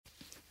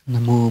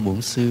Nam mô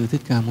Bổn Sư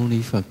Thích Ca Mâu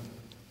Ni Phật.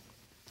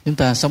 Chúng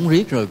ta sống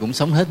riết rồi cũng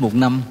sống hết một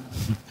năm.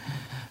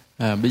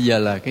 Bây giờ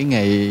là cái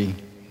ngày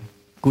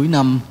cuối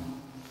năm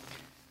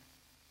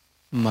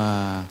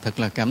mà thật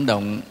là cảm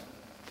động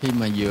khi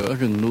mà giữa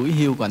rừng núi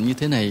hiu quạnh như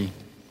thế này.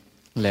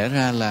 Lẽ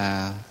ra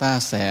là ta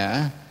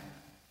sẽ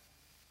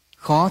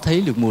khó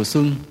thấy được mùa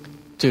xuân,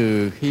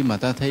 trừ khi mà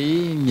ta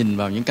thấy nhìn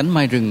vào những cánh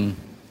mai rừng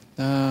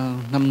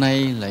năm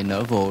nay lại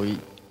nở vội,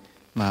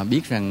 mà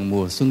biết rằng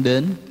mùa xuân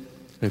đến.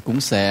 Rồi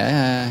cũng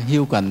sẽ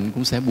hiu quạnh,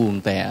 cũng sẽ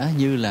buồn tẻ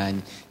như là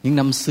những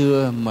năm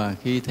xưa mà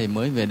khi thầy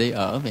mới về đây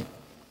ở vậy.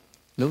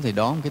 Lúc thầy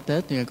đón cái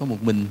Tết có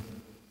một mình,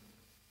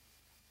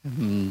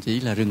 chỉ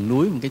là rừng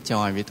núi một cái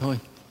chòi vậy thôi.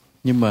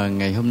 Nhưng mà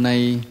ngày hôm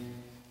nay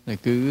là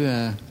cứ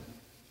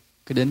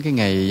đến cái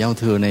ngày giao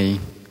thừa này,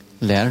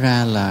 lẽ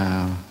ra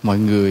là mọi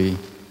người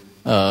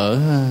ở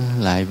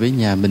lại với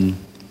nhà mình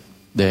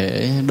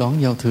để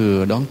đón giao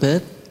thừa, đón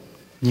Tết.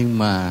 Nhưng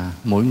mà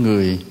mỗi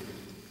người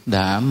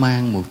đã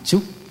mang một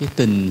chút cái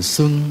tình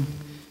xuân,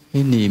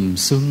 cái niềm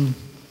xuân,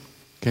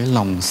 cái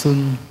lòng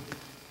xuân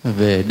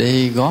về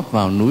đây góp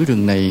vào núi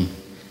rừng này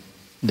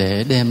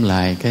để đem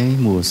lại cái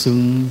mùa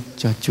xuân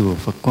cho chùa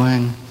Phật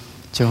Quang,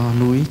 cho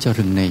núi, cho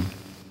rừng này.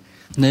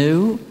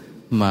 Nếu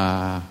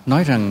mà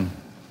nói rằng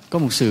có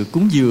một sự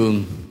cúng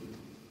dường,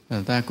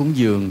 người ta cúng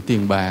dường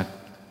tiền bạc,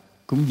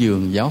 cúng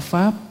dường giáo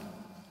pháp,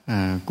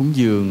 cúng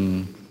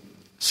dường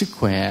sức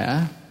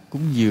khỏe,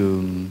 cúng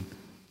dường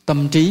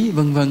tâm trí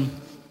vân vân,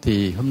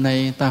 thì hôm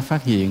nay ta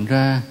phát hiện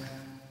ra,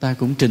 ta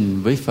cũng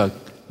trình với Phật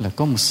là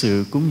có một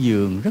sự cúng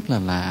dường rất là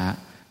lạ.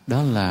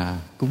 Đó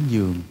là cúng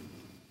dường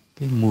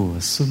cái mùa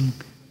xuân,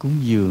 cúng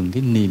dường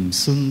cái niềm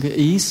xuân, cái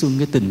ý xuân,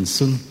 cái tình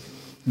xuân,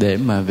 để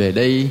mà về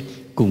đây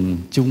cùng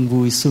chung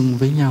vui xuân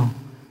với nhau.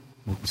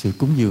 Một sự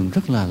cúng dường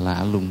rất là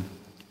lạ lùng.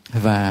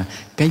 Và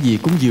cái gì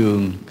cúng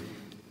dường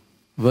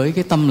với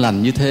cái tâm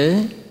lành như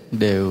thế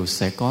đều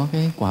sẽ có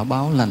cái quả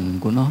báo lành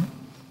của nó.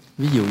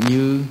 Ví dụ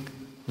như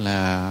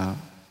là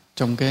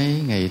trong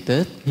cái ngày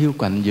Tết hiu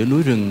quạnh giữa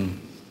núi rừng,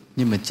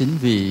 nhưng mà chính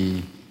vì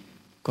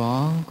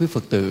có quý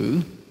Phật tử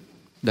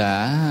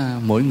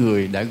mỗi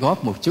người đã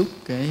góp một chút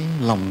cái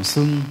lòng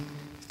xuân,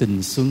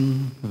 tình xuân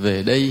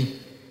về đây,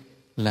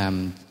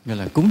 làm gọi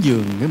là cúng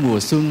dường cái mùa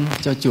xuân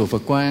cho chùa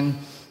Phật Quang.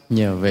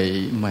 Nhờ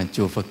vậy mà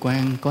chùa Phật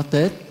Quang có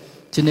Tết.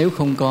 Chứ nếu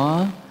không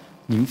có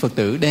những Phật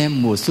tử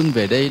đem mùa xuân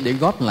về đây để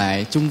góp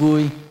lại chung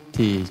vui,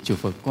 thì chùa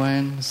Phật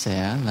Quang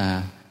sẽ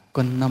là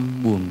quanh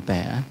năm buồn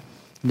tẻ.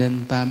 Nên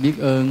ta biết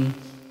ơn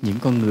những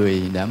con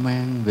người đã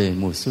mang về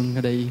mùa xuân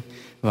ở đây,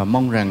 và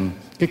mong rằng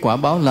cái quả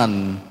báo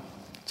lành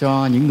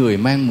cho những người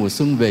mang mùa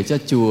xuân về cho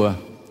chùa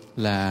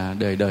là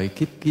đời đời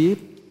kiếp kiếp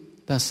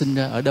ta sinh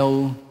ra ở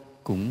đâu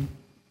cũng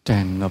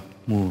tràn ngập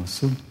mùa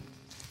xuân.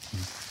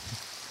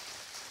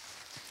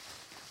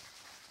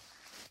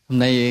 Hôm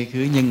nay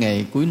cứ nhân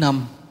ngày cuối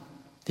năm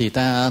thì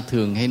ta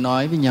thường hay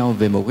nói với nhau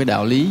về một cái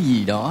đạo lý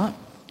gì đó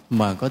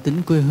mà có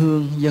tính quê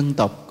hương, dân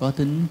tộc, có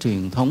tính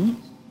truyền thống.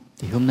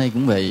 Thì hôm nay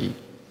cũng vậy.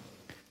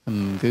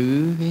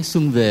 Cứ cái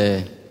xuân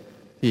về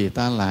thì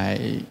ta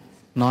lại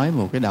nói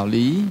một cái đạo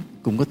lý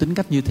cũng có tính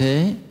cách như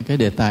thế. Cái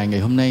đề tài ngày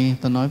hôm nay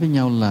ta nói với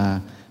nhau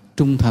là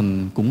trung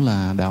thành cũng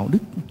là đạo đức.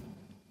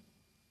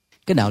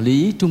 Cái đạo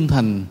lý trung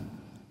thành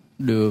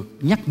được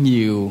nhắc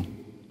nhiều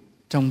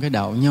trong cái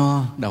đạo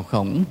Nho, đạo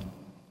Khổng.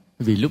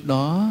 Vì lúc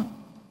đó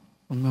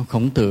ông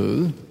Khổng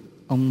Tử,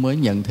 ông mới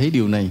nhận thấy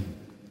điều này,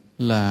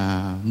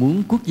 là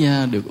muốn quốc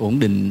gia được ổn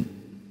định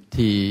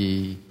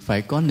thì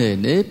phải có nề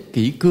nếp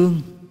kỷ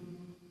cương.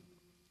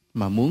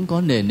 Mà muốn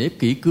có nề nếp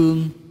kỷ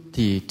cương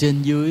thì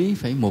trên dưới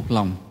phải một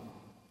lòng.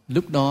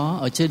 Lúc đó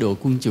ở chế độ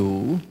quân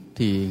chủ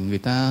thì người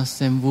ta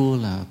xem vua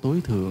là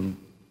tối thượng,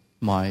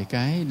 mọi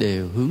cái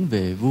đều hướng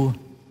về vua.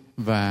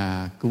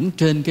 Và cũng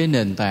trên cái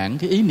nền tảng,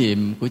 cái ý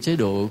niệm của chế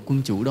độ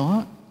quân chủ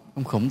đó,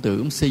 ông Khổng Tử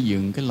ông xây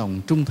dựng cái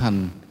lòng trung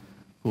thành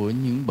của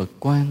những bậc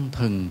quan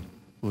thần,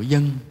 của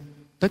dân.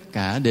 Tất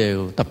cả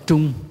đều tập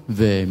trung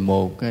về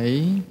một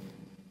cái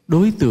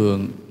đối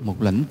tượng,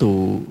 một lãnh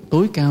tụ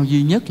tối cao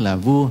duy nhất là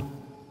vua,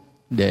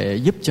 để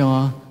giúp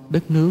cho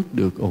đất nước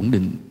được ổn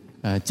định.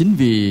 Chính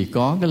vì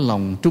có cái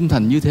lòng trung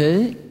thành như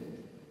thế,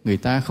 người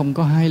ta không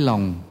có hai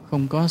lòng,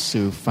 không có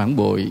sự phản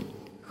bội,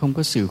 không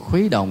có sự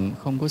khuấy động,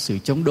 không có sự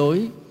chống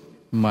đối,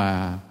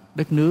 mà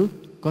đất nước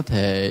có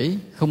thể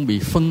không bị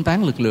phân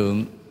tán lực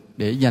lượng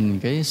để dành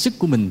cái sức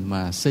của mình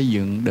mà xây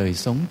dựng đời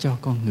sống cho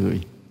con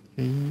người.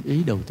 Cái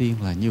ý đầu tiên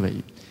là như vậy.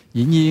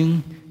 Dĩ nhiên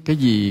cái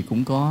gì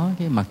cũng có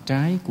cái mặt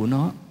trái của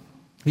nó.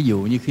 Ví dụ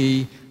như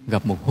khi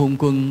gặp một hôn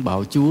quân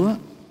bạo chúa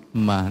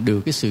mà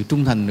được cái sự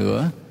trung thành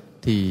nữa,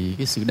 thì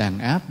cái sự đàn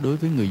áp đối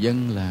với người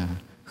dân là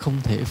không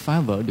thể phá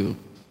vỡ được.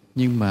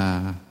 Nhưng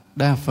mà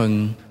đa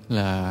phần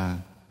là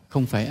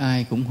không phải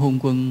ai cũng hôn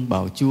quân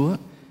bạo chúa.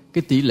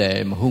 Cái tỷ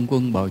lệ mà hôn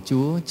quân bạo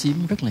chúa chiếm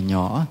rất là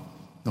nhỏ.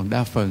 Còn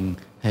đa phần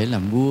hễ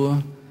làm vua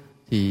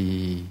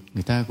thì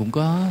người ta cũng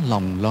có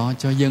lòng lo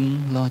cho dân,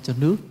 lo cho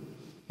nước.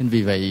 Nên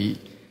vì vậy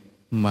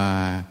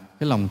mà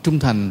cái lòng trung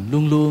thành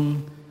luôn luôn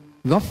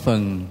góp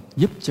phần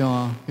giúp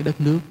cho cái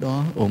đất nước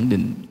đó ổn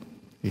định.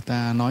 Người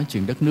ta nói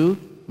chuyện đất nước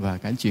và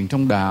cả chuyện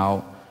trong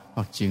đạo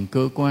hoặc chuyện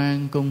cơ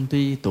quan, công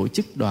ty, tổ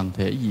chức, đoàn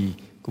thể gì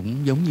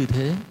cũng giống như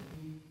thế.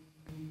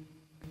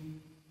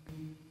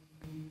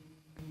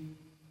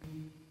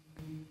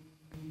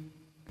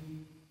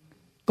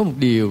 Có một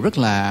điều rất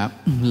lạ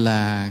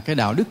là cái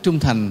đạo đức trung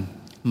thành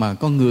mà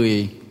con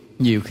người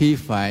nhiều khi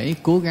phải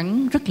cố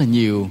gắng rất là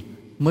nhiều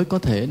mới có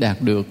thể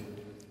đạt được,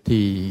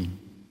 thì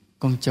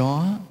con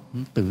chó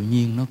tự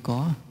nhiên nó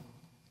có,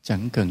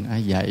 chẳng cần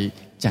ai dạy,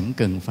 chẳng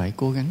cần phải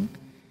cố gắng.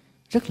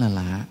 Rất là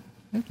lạ,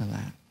 rất là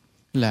lạ.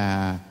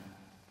 Là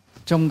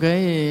trong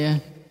cái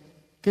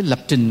lập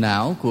trình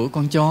não của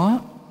con chó,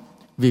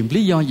 vì một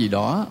lý do gì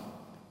đó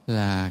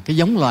là cái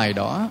giống loài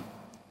đó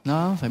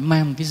nó phải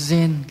mang cái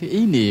gen, cái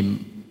ý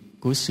niệm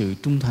của sự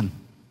trung thành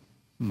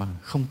mà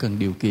không cần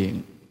điều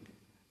kiện.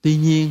 Tuy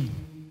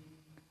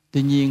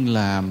nhiên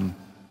là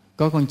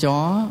có con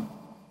chó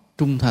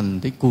trung thành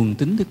tới cuồng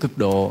tín tới cực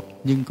độ,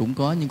 nhưng cũng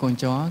có những con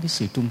chó cái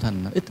sự trung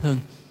thành nó ít hơn.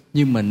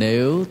 Nhưng mà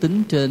nếu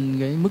tính trên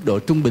cái mức độ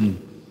trung bình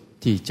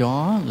thì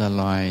chó là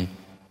loài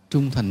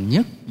trung thành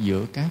nhất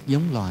giữa các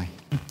giống loài,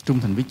 trung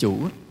thành với chủ.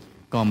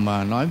 Còn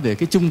mà nói về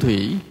cái chung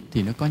thủy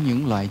thì nó có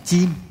những loài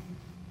chim,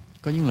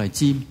 cái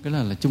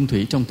là chung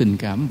thủy trong tình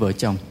cảm vợ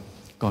chồng.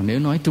 Còn nếu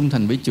nói trung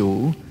thành với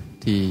chủ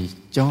thì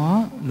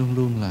chó luôn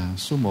luôn là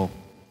số 1.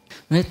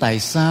 Nói tại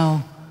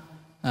sao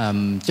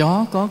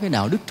chó có cái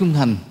đạo đức trung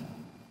thành,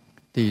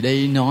 thì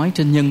đây nói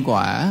trên nhân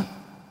quả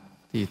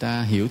thì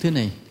ta hiểu thế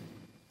này,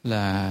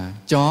 là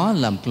chó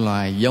là một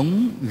loài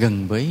giống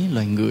gần với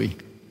loài người.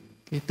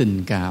 Cái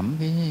tình cảm,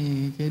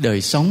 cái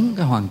đời sống,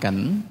 cái hoàn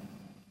cảnh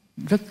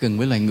rất gần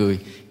với loài người.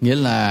 Nghĩa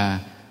là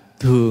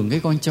thường cái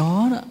con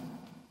chó đó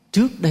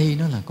trước đây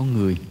nó là con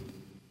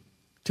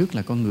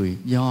người,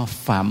 do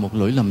phạm một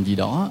lỗi lầm gì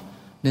đó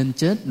nên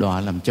chết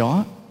đọa làm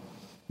chó.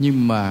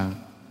 Nhưng mà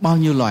bao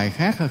nhiêu loài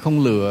khác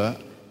không lựa,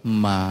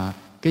 mà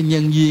cái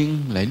nhân duyên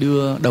lại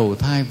đưa đầu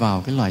thai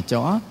vào cái loài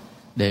chó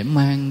để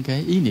mang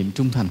cái ý niệm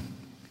trung thành.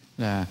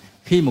 Là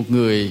khi một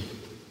người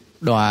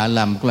đọa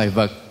làm một loài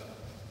vật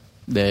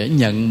để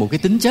nhận một cái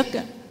tính chất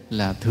á,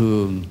 là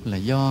thường là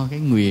do cái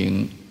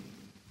nguyện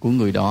của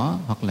người đó,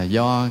 hoặc là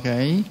do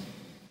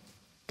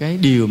cái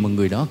điều mà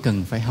người đó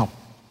cần phải học.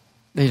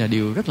 Đây là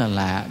điều rất là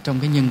lạ trong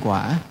cái nhân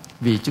quả.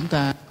 Vì chúng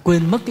ta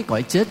quên mất cái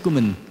cõi chết của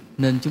mình,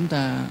 nên chúng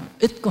ta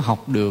ít có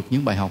học được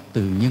những bài học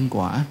từ nhân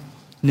quả.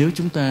 Nếu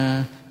chúng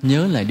ta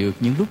nhớ lại được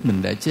những lúc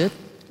mình đã chết,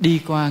 đi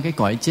qua cái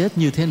cõi chết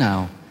như thế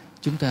nào,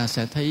 chúng ta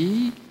sẽ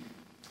thấy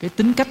cái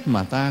tính cách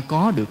mà ta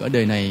có được ở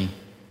đời này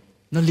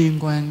nó liên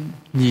quan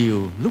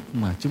nhiều lúc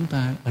mà chúng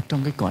ta ở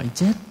trong cái cõi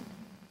chết.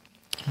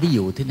 Ví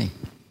dụ thế này,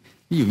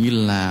 ví dụ như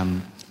là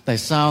tại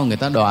sao người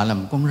ta đọa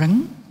làm con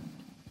rắn,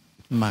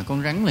 mà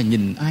con rắn là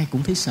nhìn ai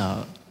cũng thấy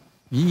sợ.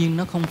 Dĩ nhiên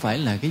nó không phải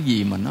là cái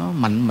gì mà nó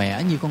mạnh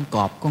mẽ như con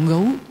cọp, con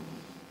gấu,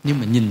 nhưng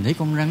mà nhìn thấy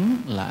con rắn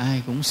là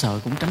ai cũng sợ,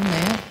 cũng tránh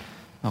né.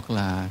 Hoặc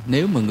là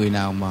nếu mà người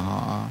nào mà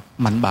họ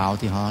mạnh bạo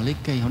thì họ lấy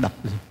cây họ đập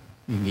lên.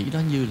 Vì nghĩ đó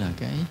như là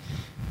cái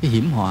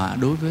hiểm họa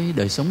đối với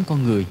đời sống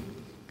con người.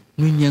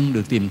 Nguyên nhân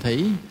được tìm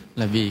thấy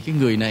là vì cái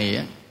người này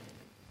á,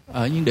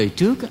 ở những đời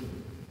trước á,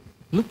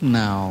 lúc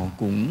nào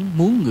cũng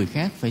muốn người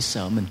khác phải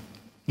sợ mình.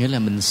 Nghĩa là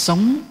mình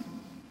sống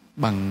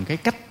bằng cái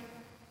cách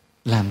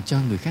làm cho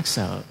người khác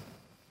sợ.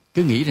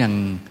 Cứ nghĩ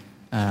rằng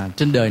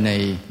trên đời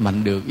này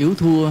mạnh được yếu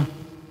thua,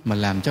 mà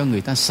làm cho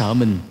người ta sợ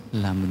mình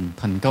là mình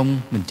thành công,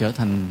 mình trở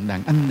thành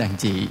đàn anh đàn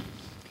chị.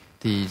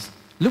 Thì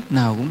lúc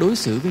nào cũng đối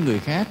xử với người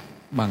khác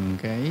bằng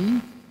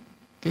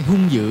cái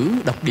hung dữ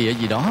độc địa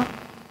gì đó,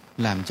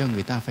 làm cho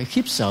người ta phải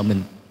khiếp sợ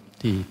mình.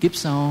 Thì kiếp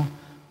sau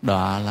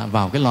đọa là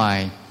vào cái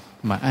loài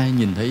mà ai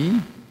nhìn thấy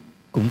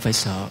cũng phải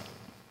sợ.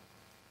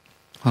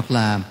 Hoặc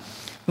là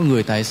có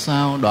người tại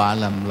sao đọa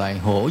làm loài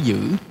hổ dữ,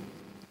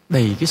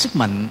 đầy cái sức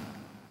mạnh,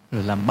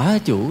 rồi làm bá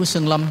chủ cái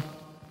sơn lâm.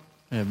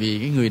 Vì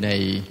cái người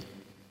này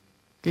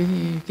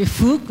cái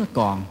phước nó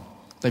còn,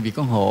 tại vì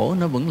con hổ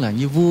nó vẫn là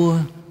như vua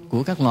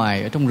của các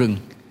loài ở trong rừng,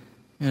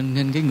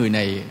 nên cái người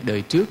này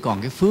đời trước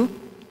còn cái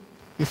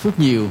phước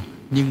nhiều,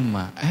 nhưng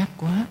mà ác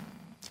quá,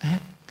 ác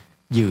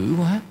dữ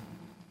quá,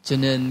 cho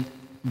nên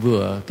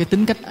vừa cái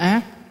tính cách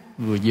ác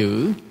vừa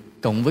dữ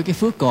cộng với cái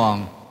phước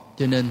còn,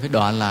 cho nên phải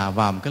đọa là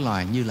vào một cái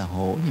loài như là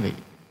hổ như vậy.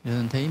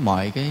 Nên thấy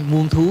mọi cái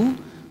muôn thú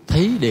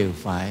thấy đều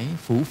phải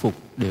phủ phục,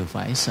 đều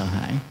phải sợ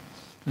hãi,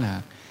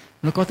 là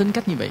nó có tính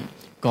cách như vậy.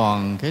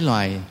 Còn cái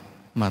loài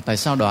mà tại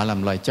sao đọa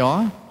làm loài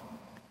chó,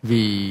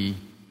 vì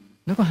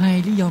nó có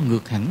hai lý do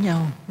ngược hẳn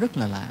nhau, rất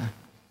là lạ.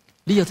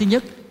 Lý do thứ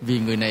nhất, vì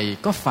người này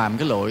có phạm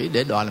cái lỗi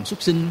để đọa làm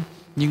súc sinh,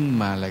 nhưng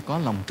mà lại có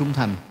lòng trung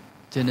thành,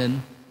 cho nên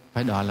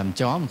phải đọa làm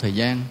chó một thời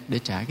gian để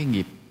trả cái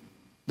nghiệp.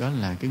 Đó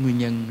là cái nguyên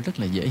nhân rất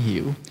là dễ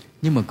hiểu.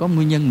 Nhưng mà có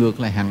nguyên nhân ngược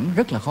lại hẳn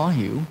rất là khó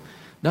hiểu.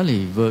 Đó là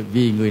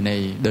vì người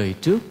này đời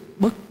trước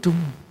bất trung.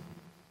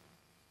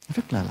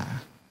 Rất là lạ.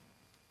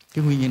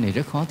 Cái nguyên nhân này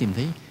rất khó tìm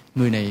thấy.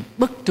 Người này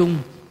bất trung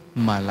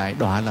mà lại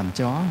đọa làm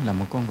chó, là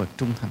một con vật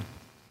trung thành.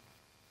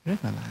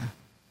 Rất là lạ.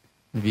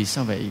 Vì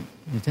sao vậy?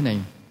 Như thế này,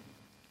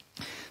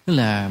 tức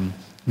là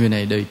người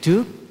này đời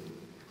trước,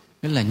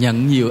 tức là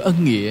nhận nhiều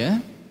ân nghĩa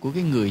của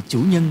cái người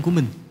chủ nhân của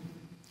mình.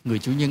 Người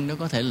chủ nhân đó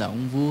có thể là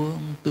ông vua,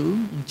 ông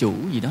tướng, ông chủ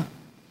gì đó.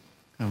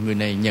 Người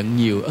này nhận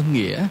nhiều ân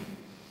nghĩa,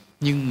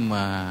 nhưng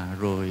mà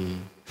rồi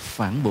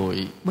phản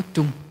bội, bất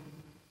trung.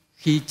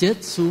 Khi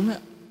chết xuống á,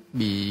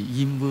 bị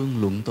Diêm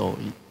Vương luận tội.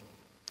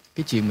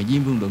 Cái chuyện mà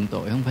Diêm Vương luận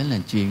tội không phải là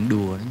chuyện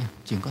đùa đó nha,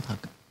 chuyện có thật.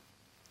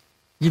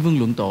 Diêm Vương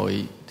luận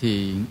tội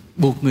thì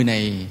buộc người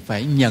này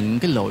phải nhận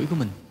cái lỗi của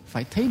mình,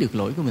 phải thấy được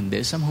lỗi của mình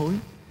để sám hối.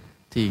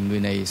 Thì người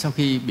này sau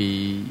khi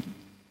bị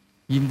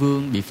Diêm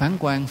Vương, bị phán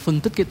quan phân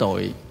tích cái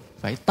tội,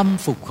 phải tâm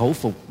phục khẩu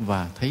phục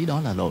và thấy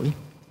đó là lỗi.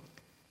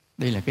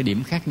 Đây là cái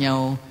điểm khác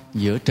nhau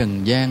giữa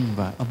trần gian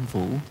và âm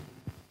phủ.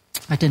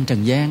 Ở trên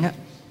trần gian á,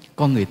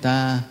 con người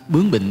ta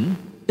bướng bỉnh,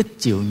 ít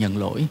chịu nhận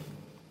lỗi.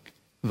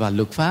 Và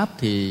luật pháp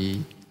thì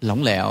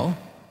lỏng lẻo,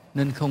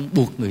 nên không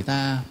buộc người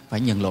ta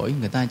phải nhận lỗi.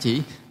 Người ta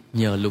chỉ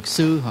nhờ luật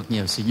sư hoặc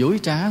nhờ sự dối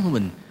trá của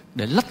mình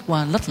để lách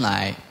qua lách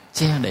lại,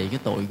 che đậy cái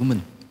tội của mình.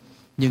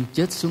 Nhưng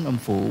chết xuống âm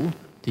phủ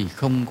thì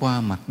không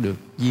qua mặt được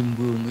Diêm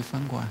Vương với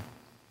phán quan.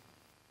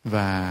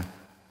 Và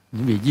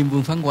những vị Diêm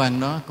Vương phán quan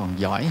đó còn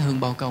giỏi hơn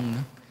Bao Công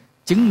nữa.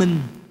 Chứng minh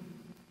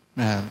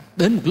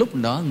đến một lúc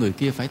đó người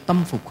kia phải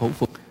tâm phục khẩu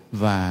phục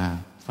và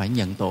phải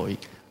nhận tội.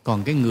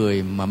 Còn cái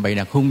người mà bày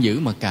đặt hung dữ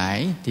mà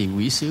cãi thì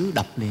quỷ sứ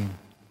đập liền.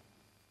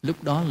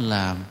 Lúc đó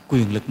là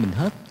quyền lực mình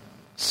hết,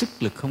 sức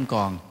lực không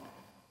còn,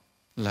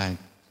 là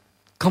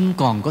không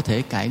còn có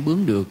thể cãi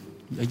bướng được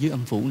ở dưới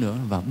âm phủ nữa,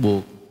 và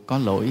buộc có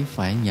lỗi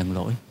phải nhận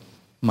lỗi.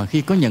 Mà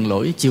khi có nhận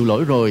lỗi, chịu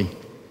lỗi rồi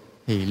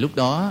thì lúc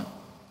đó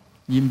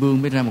Diêm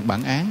Vương mới ra một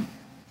bản án.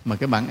 Mà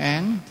cái bản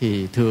án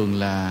thì thường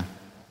là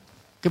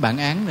cái bản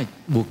án là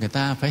buộc người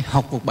ta phải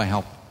học một bài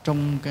học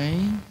trong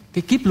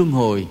cái kiếp luân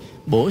hồi,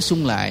 bổ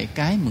sung lại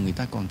cái mà người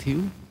ta còn thiếu.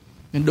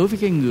 Nên đối với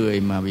cái người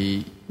mà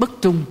bị bất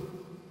trung,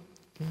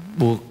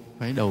 buộc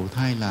phải đầu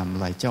thai làm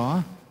loài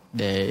chó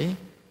để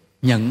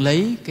nhận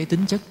lấy cái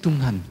tính chất trung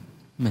thành,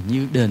 mà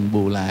như đền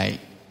bù lại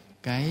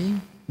cái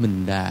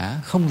mình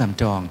đã không làm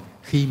tròn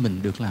khi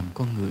mình được làm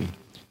con người.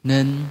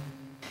 Nên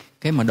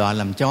cái mà đọa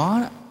làm chó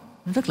đó,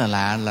 nó rất là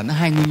lạ, là nó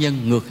hai nguyên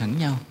nhân ngược hẳn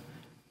nhau.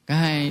 Cả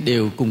hai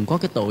đều cùng có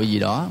cái tội gì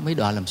đó mới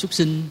đọa làm súc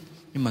sinh.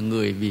 Nhưng mà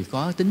người vì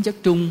có tính chất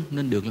trung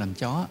nên được làm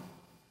chó.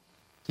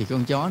 Thì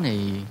con chó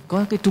này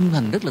có cái trung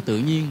thành rất là tự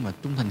nhiên, và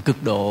trung thành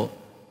cực độ,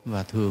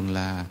 và thường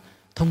là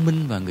thông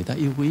minh và người ta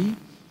yêu quý.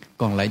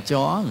 Còn lại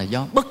chó là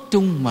do bất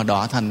trung mà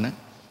đọa thành á,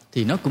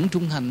 thì nó cũng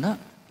trung thành đó,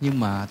 nhưng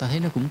mà ta thấy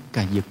nó cũng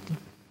cà giật,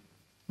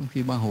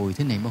 khi ba hồi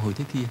thế này ba hồi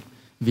thế kia,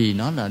 vì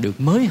nó là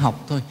được mới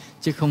học thôi,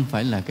 chứ không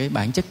phải là cái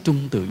bản chất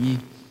trung tự nhiên.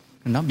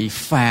 Nó bị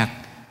phạt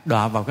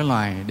đọa vào cái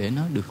loài để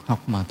nó được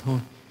học mà thôi.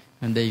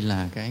 Nên đây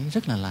là cái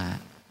rất là lạ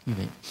như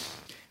vậy.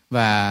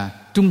 Và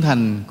trung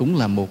thành cũng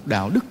là một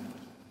đạo đức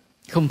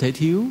không thể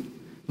thiếu.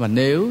 Và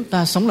nếu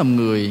ta sống làm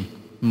người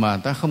mà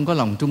ta không có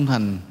lòng trung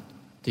thành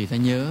thì ta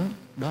nhớ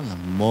đó là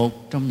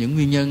một trong những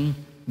nguyên nhân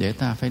để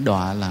ta phải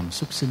đọa làm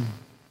súc sinh.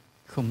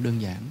 Không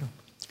đơn giản đâu.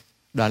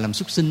 Đọa làm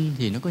súc sinh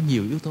thì nó có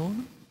nhiều yếu tố.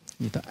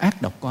 Người ta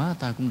ác độc quá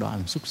ta cũng đọa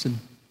làm súc sinh.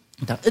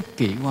 Người ta ích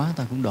kỷ quá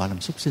ta cũng đọa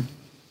làm súc sinh.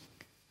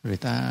 Rồi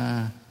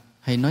ta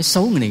hay nói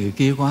xấu người này người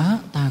kia quá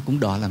ta cũng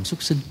đọa làm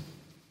súc sinh.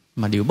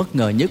 Mà điều bất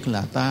ngờ nhất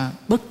là ta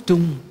bất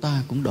trung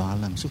ta cũng đọa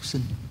làm súc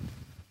sinh.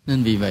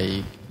 Nên vì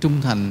vậy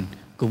trung thành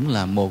cũng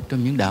là một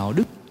trong những đạo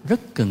đức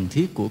rất cần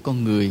thiết của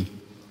con người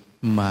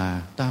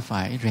mà ta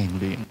phải rèn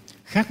luyện.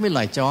 Khác với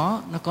loài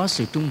chó, nó có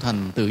sự trung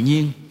thành tự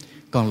nhiên.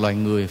 Còn loài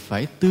người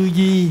phải tư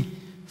duy,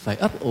 phải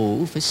ấp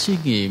ủ, phải suy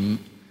nghiệm,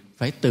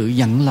 phải tự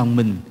dặn lòng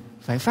mình,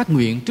 phải phát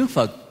nguyện trước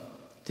Phật,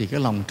 thì cái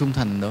lòng trung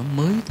thành đó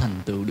mới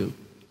thành tựu được.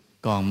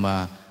 Còn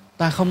mà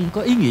ta không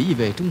có ý nghĩ gì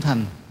về trung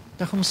thành,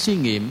 ta không suy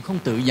nghiệm, không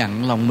tự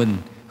dặn lòng mình,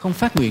 không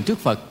phát nguyện trước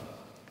Phật,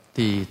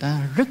 thì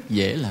ta rất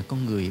dễ là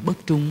con người bất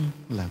trung,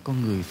 là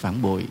con người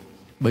phản bội.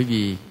 Bởi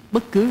vì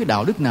bất cứ cái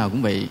đạo đức nào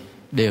cũng vậy,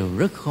 đều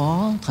rất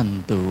khó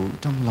thành tựu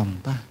trong lòng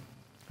ta,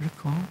 rất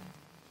khó.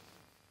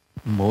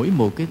 Mỗi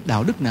một cái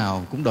đạo đức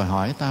nào cũng đòi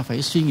hỏi ta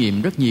phải suy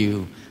nghiệm rất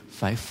nhiều,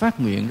 phải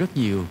phát nguyện rất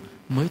nhiều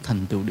mới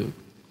thành tựu được.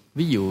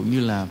 Ví dụ như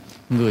là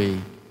người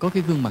có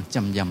cái gương mặt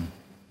chằm chằm,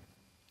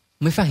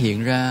 mới phát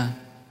hiện ra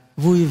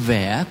vui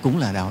vẻ cũng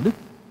là đạo đức.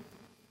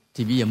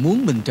 Thì bây giờ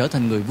muốn mình trở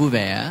thành người vui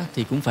vẻ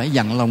thì cũng phải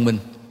dặn lòng mình,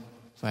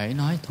 phải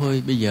nói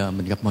thôi bây giờ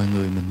mình gặp mọi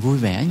người mình vui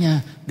vẻ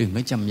nha, đừng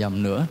có chằm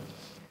chằm nữa.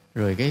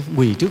 Rồi cái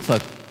quỳ trước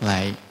Phật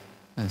lại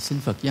xin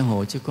Phật gia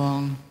hộ cho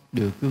con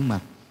được gương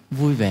mặt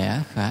vui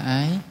vẻ khả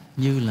ái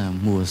như là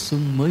mùa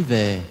xuân mới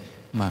về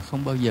mà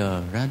không bao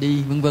giờ ra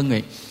đi, vân vân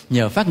vậy.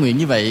 Nhờ phát nguyện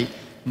như vậy,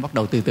 bắt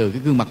đầu từ từ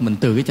cái gương mặt mình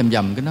từ cái chằm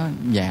chằm cái nó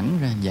giãn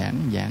ra,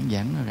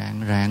 giãn nó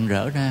rạng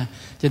rỡ ra,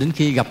 cho đến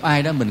khi gặp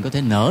ai đó mình có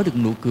thể nở được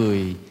nụ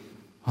cười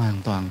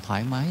hoàn toàn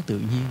thoải mái tự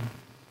nhiên,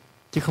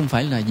 chứ không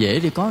phải là dễ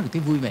để có được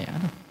cái vui vẻ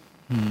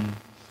đâu.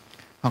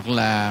 Hoặc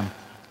là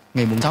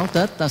ngày mùng 6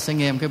 Tết ta sẽ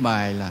nghe một cái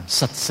bài là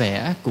sạch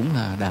sẽ cũng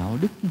là đạo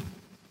đức.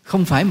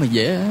 Không phải mà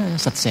dễ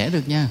sạch sẽ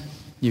được nha.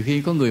 Nhiều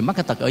khi có người mắc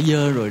cái tật ở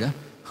dơ rồi đó,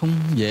 không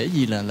dễ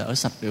gì là ở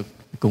sạch được.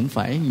 Cũng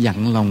phải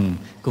dặn lòng,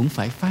 cũng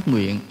phải phát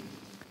nguyện.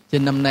 Cho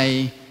nên năm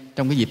nay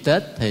trong cái dịp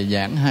Tết thầy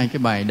giảng 2 cái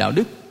bài đạo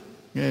đức.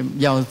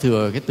 Giao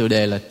thừa cái tựa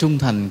đề là trung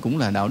thành cũng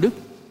là đạo đức.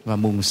 Và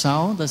mùng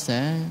 6 ta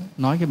sẽ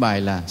nói cái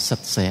bài là sạch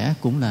sẽ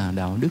cũng là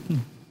đạo đức.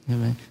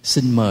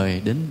 Xin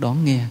mời đến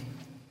đón nghe.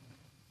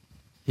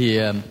 Thì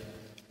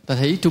ta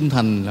thấy trung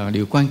thành là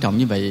điều quan trọng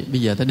như vậy.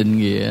 Bây giờ ta định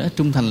nghĩa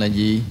trung thành là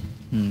gì?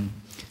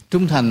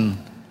 Trung thành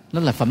nó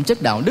là phẩm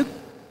chất đạo đức,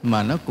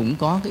 mà nó cũng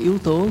có cái yếu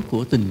tố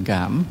của tình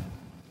cảm.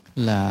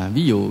 Là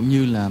ví dụ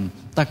như là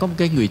ta có một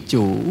cái người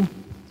chủ,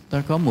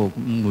 ta có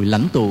một người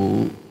lãnh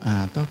tụ,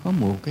 ta có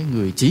một cái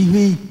người chỉ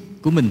huy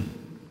của mình.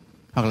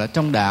 Hoặc là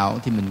trong đạo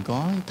thì mình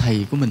có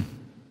thầy của mình.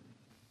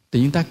 Tự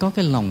nhiên ta có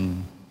cái lòng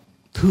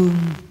thương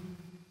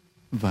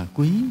và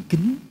quý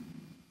kính.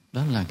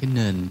 Đó là cái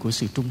nền của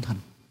sự trung thành.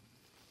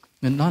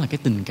 Nên đó là cái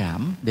tình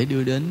cảm để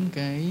đưa đến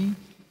cái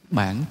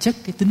bản chất,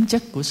 cái tính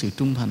chất của sự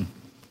trung thành.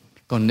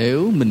 Còn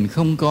nếu mình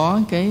không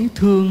có cái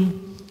thương,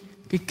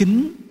 cái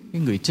kính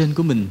cái người trên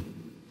của mình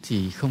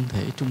thì không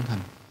thể trung thành.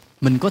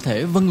 Mình có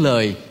thể vâng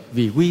lời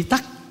vì quy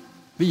tắc.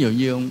 Ví dụ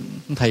như ông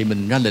thầy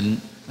mình ra lệnh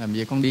làm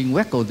vậy, con đi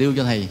quét cầu tiêu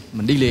cho thầy,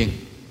 mình đi liền.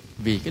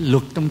 Vì cái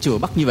luật trong chùa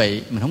bắt như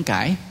vậy, mình không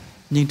cãi.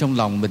 Nhưng trong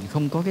lòng mình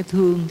không có cái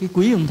thương, cái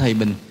quý ông thầy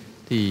mình,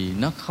 thì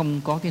nó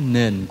không có cái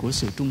nền của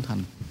sự trung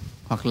thành.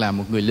 Hoặc là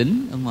một người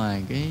lính ở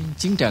ngoài cái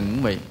chiến trận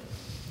cũng vậy,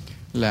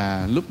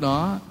 là lúc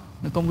đó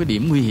nó có một cái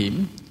điểm nguy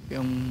hiểm. Cái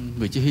ông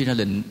người chỉ huy ra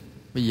lệnh,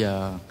 bây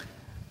giờ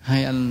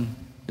hai anh,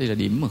 đây là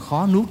điểm mà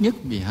khó nuốt nhất,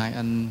 vì hai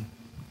anh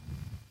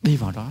đi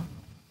vào đó,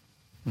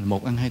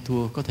 một ăn hai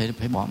thua, có thể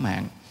phải bỏ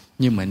mạng.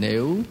 Nhưng mà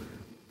nếu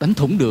đánh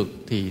thủng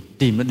được thì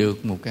tìm ra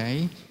được một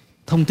cái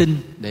thông tin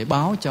để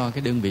báo cho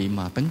cái đơn vị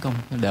mà tấn công,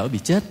 nó đỡ bị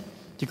chết.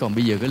 Chứ còn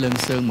bây giờ cái Lân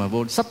Sơn mà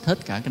vô sách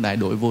hết cả cái đại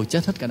đội vô,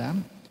 chết hết cả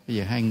đám. Bây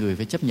giờ hai người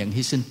phải chấp nhận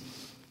hy sinh.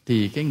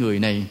 Thì cái người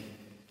này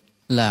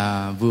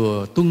là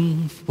vừa tuân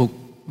phục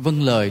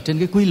vâng lời trên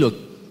cái quy luật,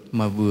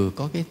 mà vừa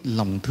có cái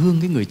lòng thương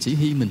cái người chỉ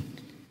huy mình,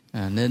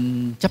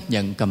 nên chấp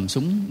nhận cầm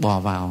súng bò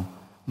vào,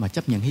 mà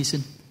chấp nhận hy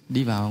sinh.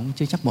 Đi vào cũng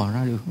chưa chắc bò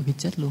ra được, có khi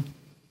chết luôn.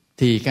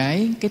 Thì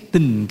cái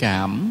tình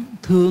cảm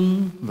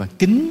thương và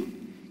kính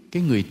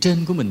cái người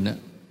trên của mình đó,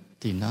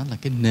 thì nó là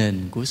cái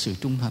nền của sự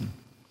trung thành.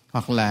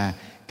 Hoặc là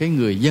cái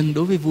người dân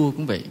đối với vua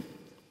cũng vậy.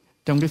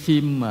 Trong cái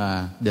phim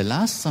mà The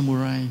Last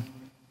Samurai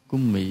của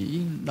Mỹ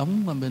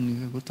đóng qua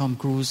bên của Tom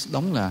Cruise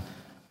đóng, là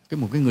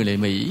một cái người lệ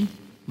Mỹ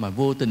mà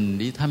vô tình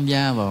đi tham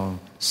gia vào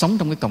sống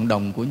trong cái cộng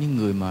đồng của những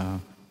người mà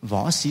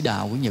võ sĩ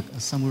đạo của Nhật,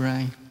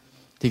 samurai.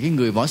 Thì cái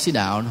người võ sĩ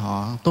đạo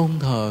họ tôn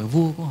thờ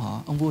vua của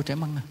họ, ông vua trẻ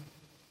măng.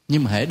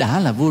 Nhưng mà hễ đã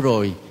là vua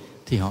rồi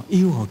thì họ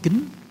yêu, họ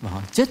kính, và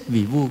họ chết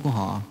vì vua của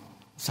họ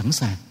sẵn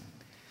sàng.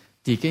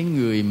 Thì cái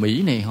người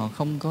Mỹ này họ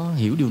không có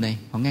hiểu điều này,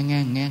 họ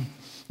ngang.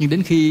 Nhưng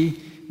đến khi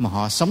mà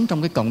họ sống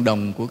trong cái cộng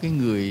đồng của cái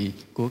người,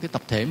 của cái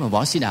tập thể mà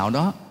võ sĩ đạo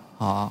đó,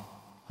 họ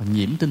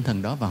nhiễm tinh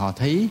thần đó, và họ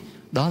thấy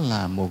đó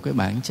là một cái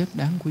bản chất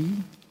đáng quý.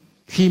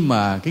 Khi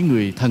mà cái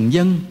người thần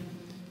dân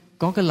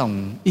có cái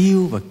lòng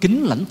yêu và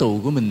kính lãnh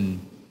tụ của mình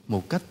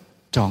một cách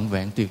trọn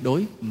vẹn tuyệt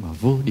đối, mà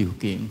vô điều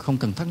kiện, không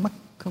cần thắc mắc,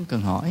 không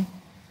cần hỏi,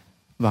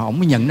 và ông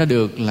mới nhận ra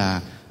được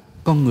là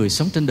con người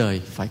sống trên đời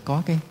phải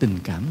có cái tình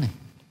cảm này.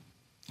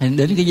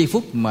 Đến cái giây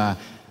phút mà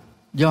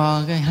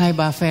do cái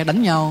 2-3 phe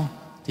đánh nhau,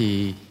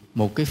 thì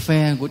một cái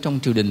phe của trong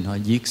triều đình họ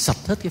diệt sạch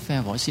hết cái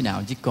phe võ sĩ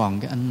đạo, chỉ còn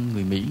cái anh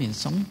người Mỹ này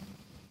sống.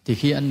 Thì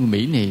khi anh người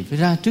Mỹ này phải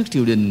ra trước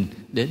triều đình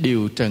để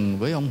điều trần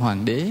với ông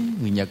hoàng đế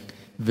người Nhật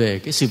về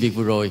cái sự việc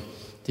vừa rồi,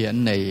 thì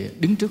anh này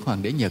đứng trước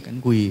hoàng đế Nhật,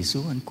 anh quỳ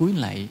xuống, anh cúi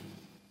lạy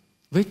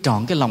với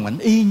trọn cái lòng ảnh,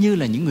 y như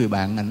là những người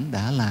bạn ảnh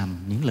đã làm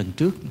những lần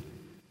trước.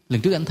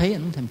 Lần trước anh thấy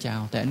ảnh thèm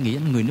chào, tại anh nghĩ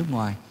anh người nước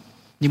ngoài.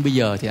 Nhưng bây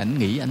giờ thì ảnh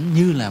nghĩ ảnh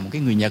như là một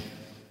cái người Nhật,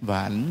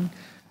 và ảnh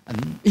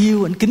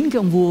yêu, ảnh kính cái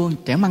ông vua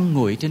trẻ măng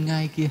ngồi trên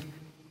ngai kia,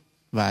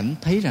 và ảnh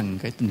thấy rằng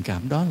cái tình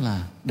cảm đó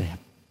là đẹp.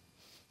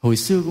 Hồi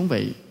xưa cũng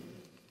vậy.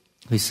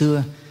 Hồi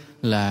xưa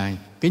là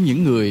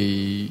những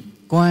người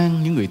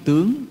quan, những người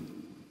tướng,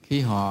 khi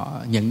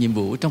họ nhận nhiệm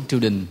vụ trong triều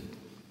đình,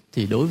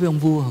 thì đối với ông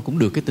vua họ cũng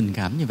được cái tình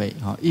cảm như vậy.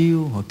 Họ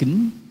yêu, họ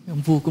kính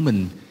ông vua của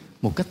mình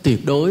một cách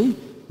tuyệt đối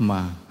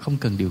mà không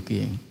cần điều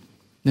kiện.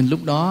 Nên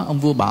lúc đó ông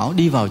vua bảo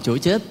đi vào chỗ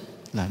chết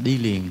là đi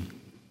liền,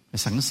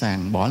 sẵn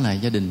sàng bỏ lại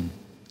gia đình,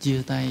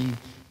 chia tay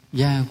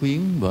gia quyến,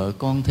 vợ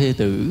con, thê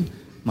tử,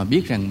 mà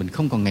biết rằng mình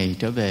không còn ngày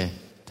trở về,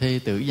 thê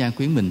tử gia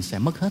quyến mình sẽ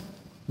mất hết.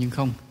 Nhưng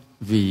không,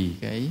 vì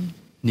cái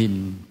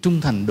niềm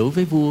trung thành đối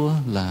với vua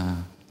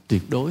là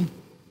tuyệt đối,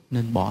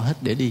 nên bỏ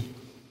hết để đi.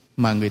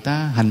 Mà người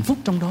ta hạnh phúc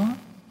trong đó,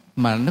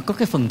 mà nó có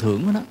cái phần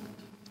thưởng đó.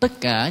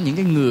 Tất cả những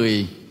cái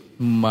người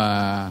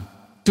mà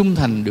trung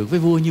thành được với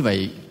vua như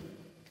vậy,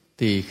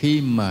 thì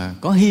khi mà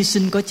có hy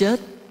sinh, có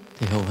chết,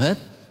 thì hầu hết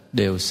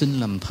đều sinh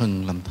làm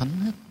thần, làm thánh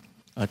hết.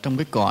 Ở trong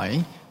cái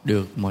cõi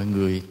được mọi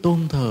người tôn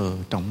thờ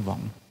trọng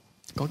vọng,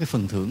 có cái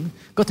phần thưởng.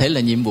 Có thể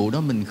là nhiệm vụ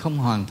đó mình không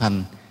hoàn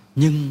thành,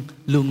 nhưng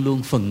luôn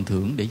luôn phần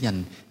thưởng để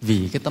dành,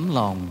 vì cái tấm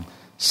lòng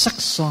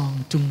sắc son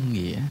trung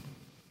nghĩa.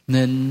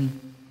 Nên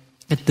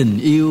cái tình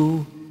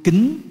yêu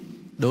kính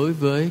đối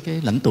với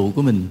cái lãnh tụ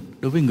của mình,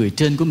 đối với người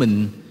trên của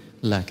mình,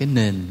 là cái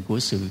nền của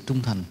sự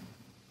trung thành.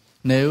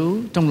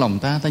 Nếu trong lòng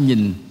ta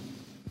nhìn,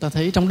 ta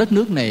thấy trong đất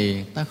nước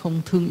này ta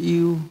không thương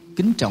yêu,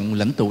 kính trọng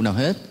lãnh tụ nào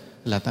hết,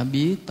 là ta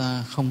biết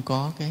ta không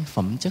có cái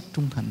phẩm chất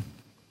trung thành.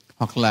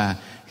 Hoặc là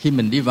khi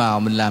mình đi vào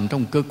mình làm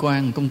trong cơ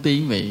quan, công ty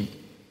như vậy,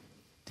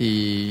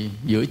 thì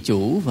giữa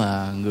chủ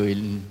và người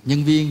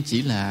nhân viên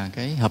chỉ là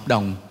cái hợp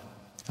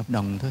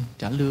đồng thôi,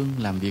 trả lương,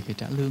 làm việc thì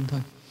trả lương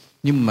thôi.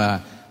 Nhưng mà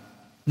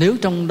nếu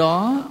trong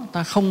đó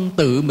ta không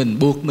tự mình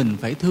buộc mình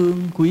phải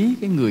thương quý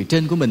cái người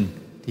trên của mình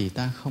thì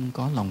ta không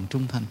có lòng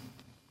trung thành.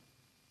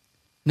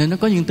 Nên nó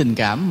có những tình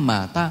cảm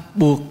mà ta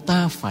buộc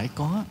ta phải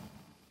có.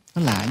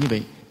 Nó lạ như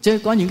vậy. Chứ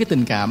có những cái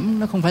tình cảm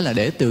nó không phải là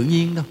để tự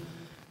nhiên đâu.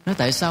 Nói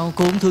tại sao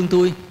cô không thương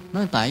tôi?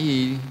 Nói tại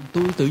vì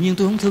tôi tự nhiên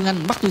tôi không thương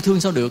anh, bắt tôi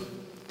thương sao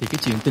được? Thì cái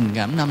chuyện tình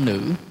cảm nam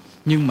nữ.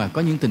 Nhưng mà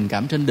có những tình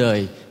cảm trên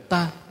đời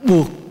ta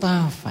buộc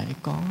ta phải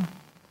có.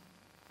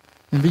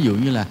 Nên ví dụ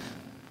như là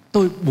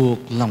tôi buộc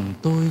lòng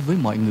tôi với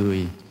mọi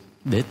người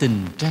để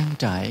tình trang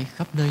trải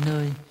khắp nơi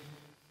nơi,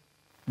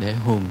 để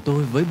hồn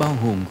tôi với bao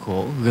hồn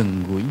khổ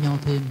gần gũi nhau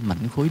thêm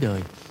mảnh khối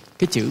đời.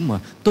 Cái chữ mà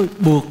tôi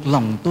buộc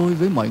lòng tôi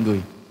với mọi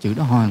người, chữ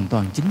đó hoàn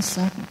toàn chính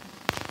xác.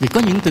 Vì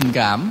có những tình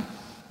cảm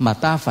mà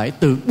ta phải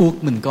tự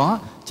buộc mình có,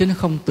 chứ nó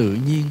không tự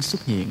nhiên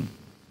xuất hiện.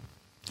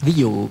 Ví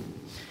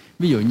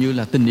dụ như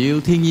là tình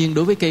yêu thiên nhiên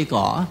đối với cây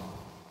cỏ.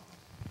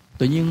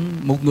 Tự nhiên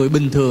một người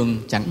bình thường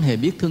chẳng hề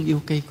biết thương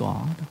yêu cây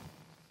cỏ đâu.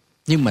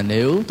 Nhưng mà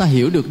nếu ta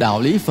hiểu được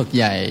đạo lý Phật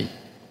dạy,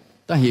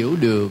 ta hiểu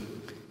được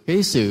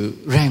cái sự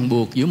ràng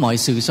buộc giữa mọi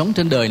sự sống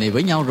trên đời này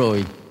với nhau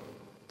rồi,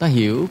 ta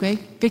hiểu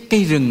cái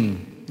cây rừng,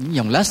 những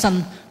dòng lá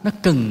xanh nó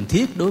cần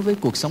thiết đối với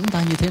cuộc sống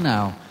ta như thế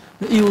nào,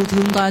 nó yêu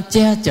thương ta,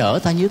 che chở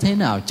ta như thế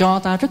nào, cho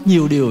ta rất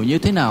nhiều điều như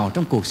thế nào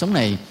trong cuộc sống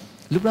này.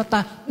 Lúc đó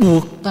ta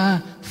buộc ta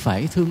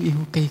phải thương yêu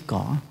cây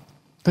cỏ.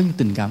 Có những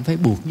tình cảm phải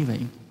buộc như vậy.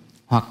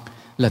 Hoặc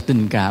là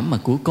tình cảm mà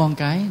của con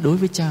cái đối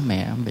với cha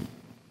mẹ vậy.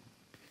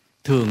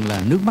 Thường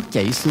là nước mắt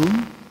chảy xuống.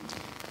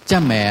 Cha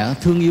mẹ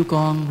thương yêu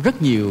con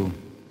rất nhiều,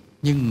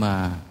 nhưng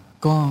mà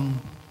con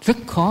rất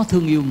khó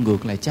thương yêu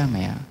ngược lại cha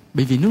mẹ.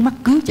 Bởi vì nước mắt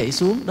cứ chảy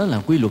xuống, đó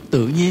là quy luật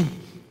tự nhiên.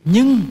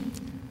 Nhưng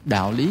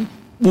đạo lý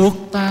buộc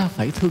ta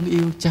phải thương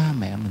yêu cha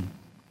mẹ mình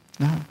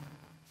đó.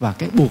 Và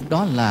cái buộc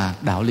đó là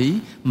đạo lý.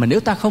 Mà nếu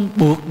ta không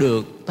buộc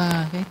được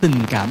ta cái tình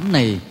cảm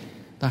này,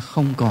 ta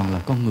không còn là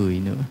con người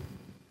nữa.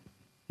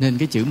 Nên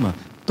cái chữ mà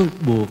tôi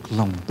buộc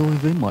lòng tôi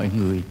với mọi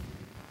người,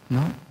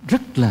 nó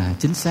rất là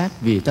chính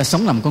xác. Vì ta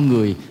sống làm con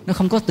người, nó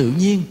không có tự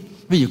nhiên.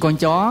 Ví dụ con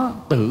chó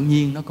tự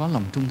nhiên nó có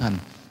lòng trung thành,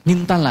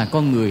 nhưng ta là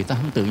con người, ta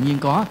không tự nhiên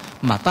có,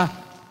 mà ta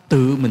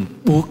tự mình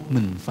buộc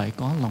mình phải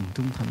có lòng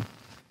trung thành.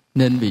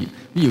 Nên ví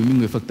dụ như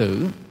người Phật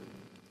tử,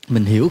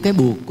 mình hiểu cái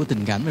buộc của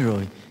tình cảm này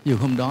rồi. Ví dụ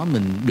hôm đó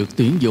mình được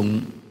tuyển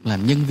dụng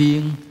làm nhân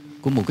viên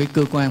của một cái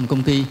cơ quan, một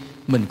công ty,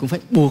 mình cũng phải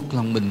buộc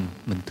lòng mình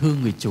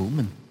thương người chủ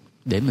mình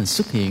để mình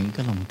xuất hiện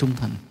cái lòng trung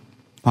thành.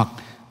 Hoặc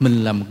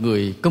mình là một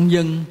người công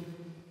dân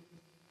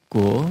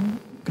của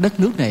cái đất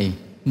nước này,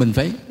 mình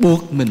phải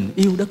buộc mình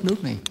yêu đất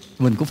nước này.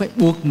 Mình cũng phải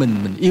buộc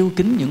mình yêu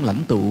kính những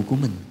lãnh tụ của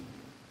mình.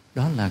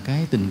 Đó là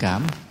cái tình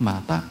cảm mà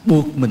ta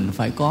buộc mình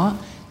phải có,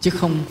 chứ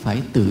không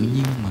phải tự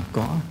nhiên mà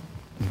có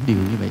những điều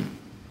như vậy.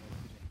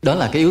 Đó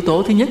là cái yếu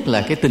tố thứ nhất,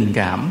 là cái tình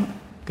cảm,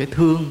 cái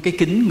thương, cái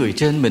kính người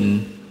trên mình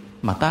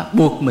mà ta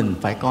buộc mình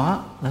phải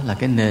có. Đó là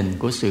cái nền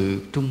của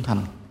sự trung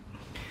thành.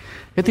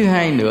 Cái thứ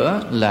hai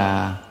nữa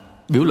là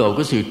biểu lộ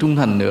của sự trung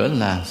thành nữa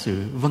là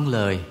sự vâng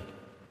lời.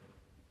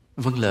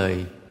 Vâng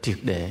lời triệt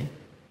để.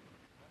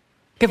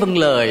 Cái vâng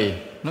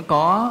lời nó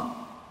có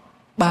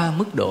 3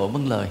 mức độ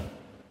vâng lời.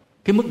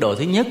 Cái mức độ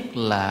thứ nhất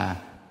là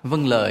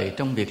vâng lời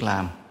trong việc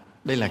làm.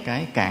 Đây là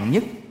cái cạn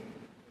nhất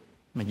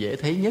mà dễ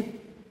thấy nhất.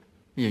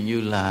 Ví dụ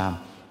như là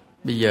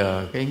bây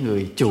giờ cái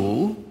người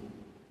chủ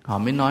họ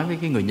mới nói với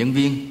cái người nhân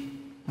viên,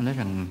 họ nói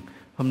rằng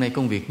hôm nay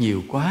công việc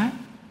nhiều quá,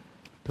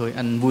 thôi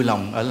anh vui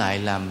lòng ở lại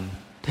làm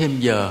thêm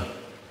giờ,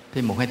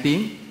 thêm 1-2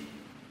 tiếng.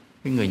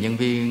 Cái người nhân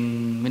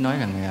viên mới nói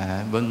rằng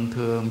vâng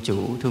thưa ông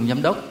chủ, thưa ông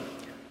giám đốc,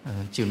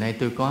 chiều nay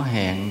tôi có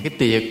hẹn cái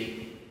tiệc,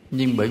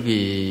 nhưng bởi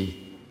vì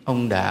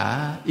ông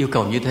đã yêu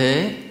cầu như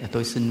thế,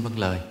 tôi xin vâng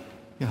lời.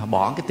 Nhưng họ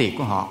bỏ cái tiệc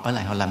của họ, ở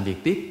lại họ làm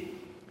việc tiếp.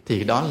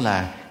 Thì đó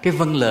là cái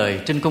vâng lời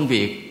trên công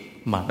việc,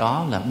 mà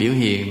đó là biểu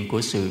hiện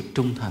của sự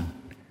trung thành.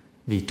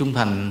 Vì trung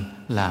thành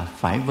là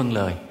phải vâng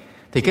lời.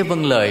 Thì cái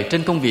vâng lời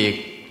trên công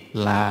việc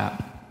là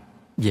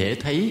dễ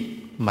thấy,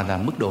 mà là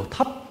mức độ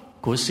thấp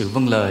của sự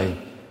vâng lời,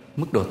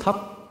 mức độ thấp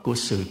của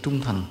sự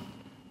trung thành.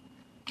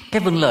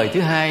 Cái vâng lời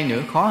thứ hai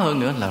nữa, khó hơn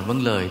nữa, là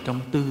vâng lời trong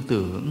tư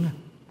tưởng.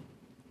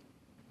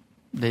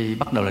 Đây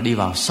bắt đầu là đi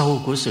vào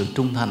sâu của sự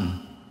trung thành.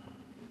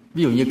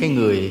 Ví dụ như cái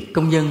người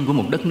công dân của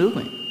một đất nước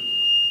này,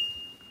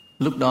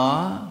 lúc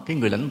đó cái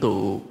người lãnh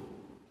tụ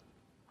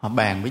họ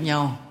bàn với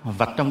nhau, họ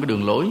vạch trong cái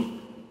đường lối.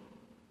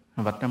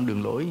 Họ vạch trong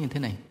đường lối như thế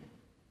này.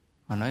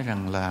 Họ nói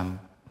rằng là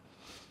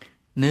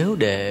nếu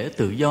để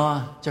tự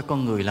do cho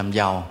con người làm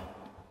giàu,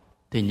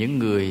 thì những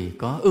người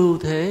có ưu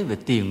thế về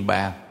tiền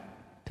bạc,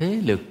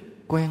 thế lực,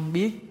 quen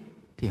biết,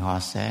 thì họ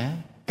sẽ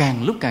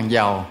càng lúc càng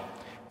giàu.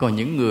 Còn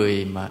những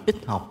người mà ít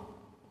học,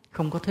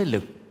 không có thế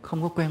lực,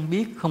 không có quen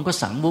biết, không có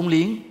sẵn vốn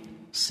liếng,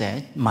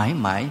 sẽ mãi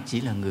mãi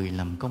chỉ là người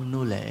làm công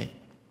nô lệ.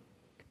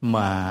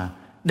 Mà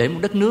để một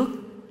đất nước,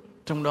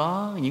 trong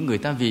đó những người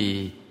ta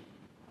vì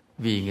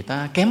vì người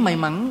ta kém may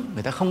mắn,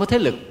 người ta không có thế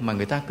lực mà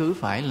người ta cứ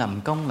phải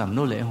làm công, làm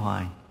nô lệ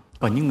hoài.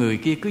 Còn những người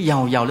kia cứ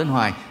giàu giàu lên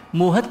hoài,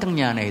 mua hết căn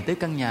nhà này tới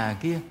căn nhà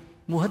kia,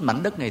 mua hết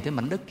mảnh đất này tới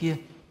mảnh đất kia.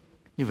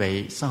 Như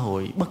vậy xã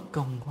hội bất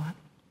công quá.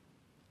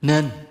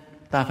 Nên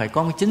ta phải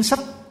có một chính sách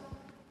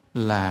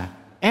là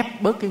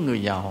ép bớt cái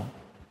người giàu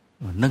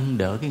và nâng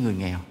đỡ cái người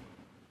nghèo.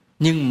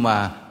 Nhưng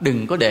mà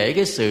đừng có để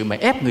cái sự mà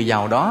ép người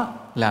giàu đó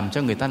làm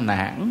cho người ta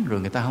nản,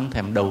 rồi người ta không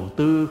thèm đầu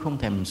tư, không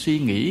thèm suy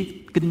nghĩ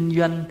kinh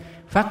doanh,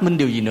 phát minh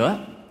điều gì nữa.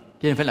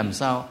 Cho nên phải làm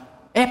sao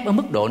ép ở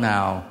mức độ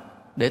nào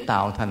để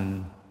tạo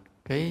thành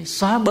cái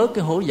xóa bớt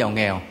cái hố giàu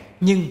nghèo,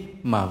 nhưng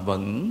mà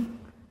vẫn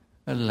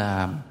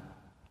là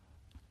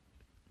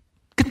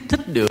kích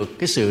thích được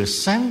cái sự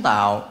sáng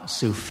tạo,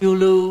 sự phiêu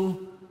lưu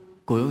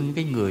của những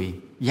cái người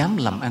dám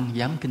làm ăn,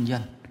 dám kinh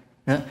doanh.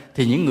 Đó.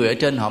 Thì những người ở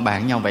trên họ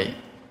bàn nhau vậy,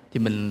 thì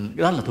mình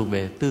đó là thuộc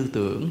về tư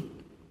tưởng.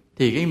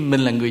 Thì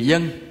mình là người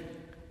dân,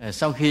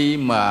 sau khi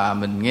mà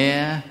mình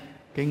nghe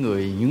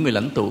những người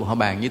lãnh tụ họ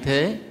bàn như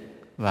thế,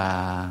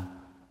 và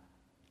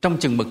trong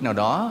chừng mực nào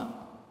đó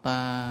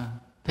ta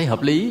thấy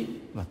hợp lý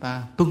và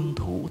ta tuân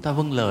thủ, ta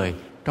vâng lời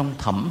trong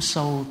thẳm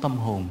sâu tâm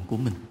hồn của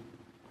mình.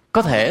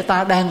 Có thể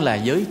ta đang là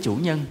giới chủ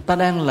nhân, ta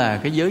đang là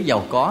cái giới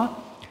giàu có,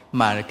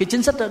 mà cái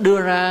chính sách đó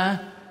đưa ra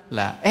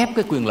là ép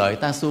cái quyền lợi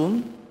ta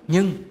xuống,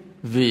 nhưng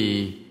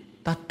vì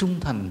ta trung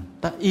thành,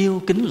 ta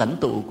yêu kính lãnh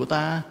tụ của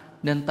ta,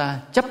 nên ta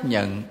chấp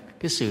nhận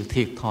cái sự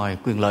thiệt thòi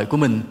quyền lợi của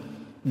mình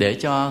để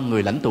cho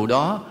người lãnh tụ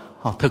đó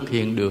họ thực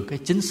hiện được cái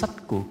chính sách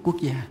của quốc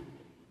gia.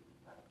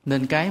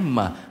 Nên cái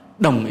mà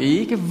đồng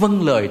ý, cái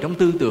vâng lời trong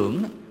tư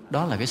tưởng,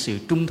 đó là cái sự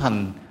trung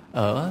thành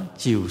ở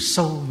chiều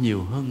sâu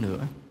nhiều hơn nữa.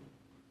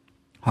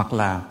 Hoặc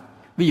là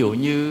ví dụ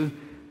như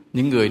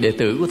những người đệ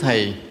tử của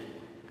thầy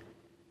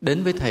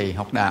đến với thầy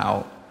học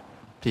đạo,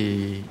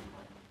 thì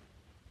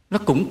nó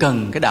cũng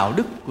cần cái đạo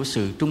đức của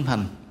sự trung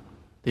thành.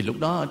 Thì lúc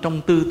đó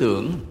trong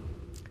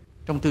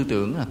tư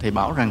tưởng là thầy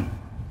bảo rằng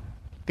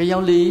cái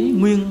giáo lý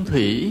nguyên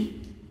thủy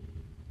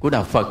của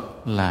đạo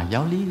Phật là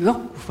giáo lý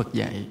gốc của Phật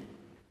dạy,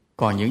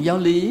 còn những giáo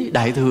lý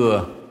đại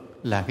thừa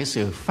là cái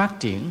sự phát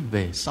triển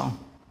về sau.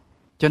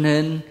 Cho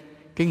nên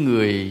cái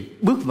người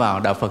bước vào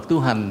đạo Phật tu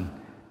hành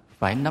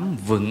phải nắm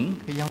vững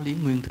cái giáo lý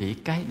nguyên thủy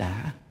cái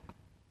đã,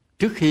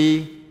 trước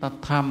khi ta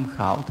tham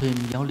khảo thêm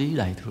giáo lý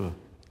đại thừa.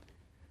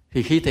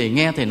 Thì khi thầy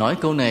nghe thầy nói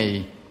câu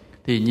này,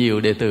 thì nhiều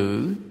đệ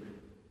tử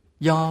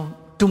do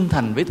trung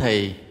thành với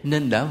thầy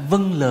nên đã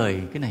vâng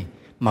lời cái này,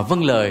 mà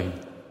vâng lời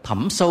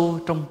thẳm sâu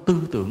trong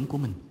tư tưởng của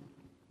mình.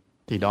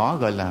 Thì đó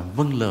gọi là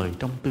vâng lời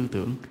trong tư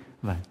tưởng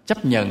và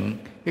chấp nhận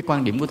cái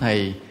quan điểm của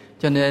thầy.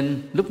 Cho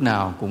nên lúc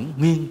nào cũng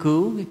nghiên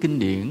cứu cái kinh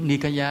điển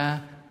Nikaya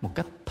một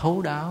cách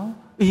thấu đáo,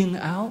 uyên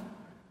áo,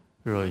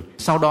 rồi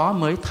sau đó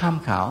mới tham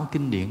khảo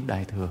kinh điển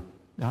đại thừa.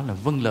 Đó là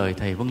vâng lời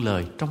thầy, vâng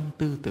lời trong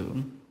tư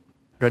tưởng.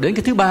 Rồi đến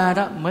cái thứ ba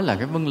đó mới là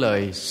cái vâng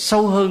lời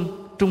sâu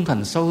hơn, trung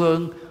thành sâu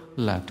hơn,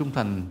 là trung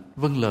thành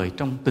vâng lời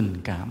trong tình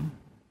cảm.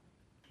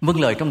 Vâng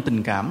lời trong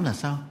tình cảm là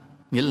sao?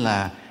 Nghĩa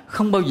là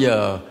không bao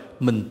giờ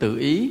mình tự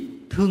ý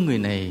thương người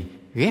này,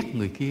 ghét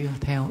người kia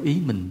theo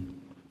ý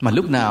mình, mà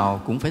lúc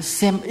nào cũng phải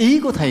xem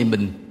ý của thầy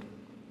mình.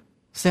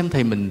 Xem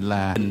thầy mình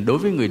là đối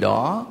với người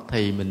đó,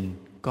 thầy mình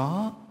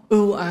có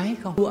ưu ái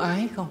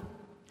không?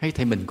 Hay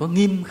thầy mình có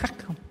nghiêm khắc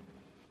không?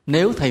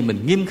 Nếu thầy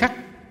mình nghiêm khắc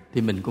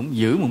thì mình cũng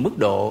giữ một mức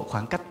độ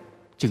khoảng cách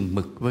chừng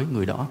mực với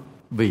người đó,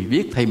 vì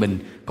biết thầy mình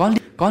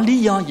có lý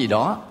do gì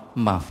đó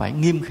mà phải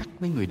nghiêm khắc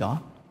với người đó.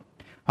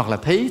 Hoặc là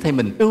thấy thầy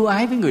mình ưu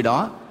ái với người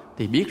đó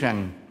thì biết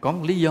rằng có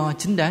một lý do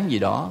chính đáng gì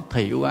đó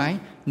thầy ưu ái,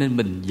 nên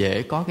mình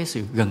dễ có cái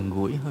sự gần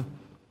gũi hơn.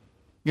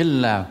 Nghĩa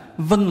là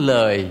vâng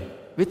lời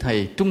với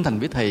thầy, trung thành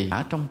với thầy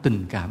ở trong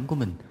tình cảm của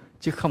mình,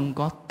 chứ không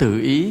có tự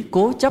ý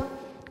cố chấp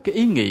cái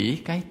ý nghĩ,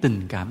 cái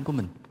tình cảm của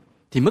mình.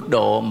 Thì mức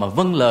độ mà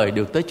vâng lời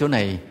được tới chỗ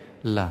này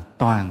là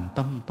toàn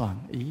tâm toàn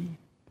ý,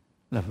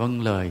 là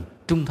vâng lời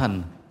trung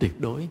thành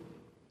tuyệt đối.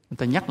 Người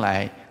ta nhắc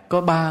lại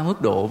có 3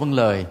 mức độ vâng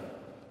lời.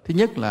 Thứ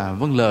nhất là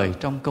vâng lời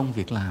trong công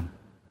việc làm,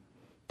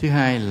 thứ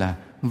hai là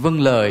vâng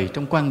lời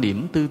trong quan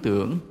điểm tư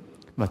tưởng,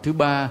 và thứ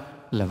ba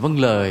là vâng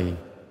lời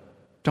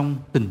trong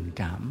tình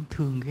cảm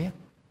thương ghét.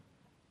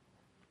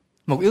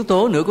 Một yếu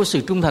tố nữa của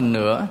sự trung thành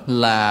nữa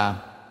là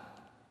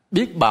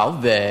biết bảo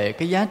vệ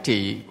cái giá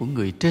trị của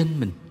người trên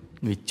mình,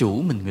 người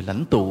chủ mình, người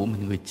lãnh tụ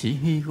mình, người chỉ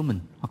huy của mình,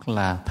 hoặc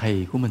là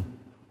thầy của mình.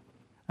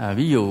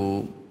 Ví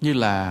dụ như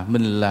là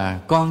mình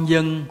là con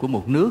dân của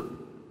một nước,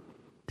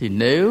 thì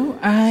nếu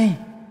ai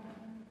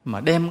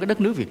mà đem cái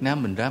đất nước Việt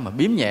Nam mình ra mà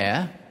biếm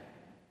nhẹ,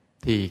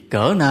 thì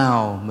cỡ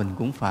nào mình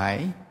cũng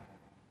phải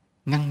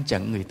ngăn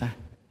chặn người ta.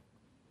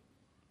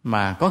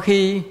 Mà có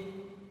khi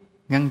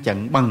ngăn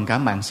chặn bằng cả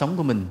mạng sống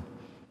của mình.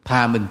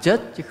 Thà mình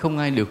chết chứ không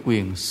ai được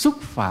quyền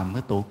xúc phạm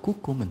cái tổ quốc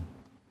của mình.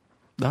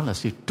 Đó là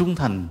sự trung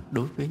thành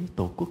đối với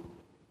tổ quốc,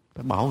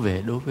 phải bảo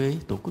vệ đối với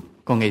tổ quốc.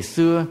 Còn ngày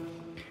xưa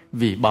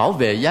vì bảo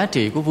vệ giá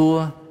trị của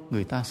vua,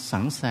 người ta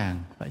sẵn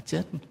sàng phải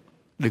chết.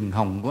 Đừng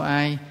hòng có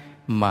ai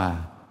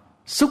mà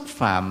xúc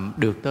phạm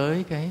được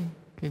tới cái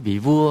vị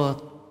vua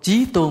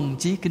chí tôn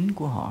chí kính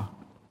của họ.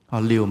 Họ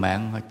liều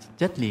mạng, họ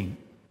chết liền,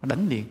 họ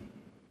đánh liền.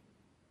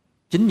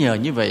 Chính nhờ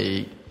như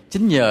vậy,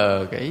 chính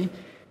nhờ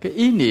cái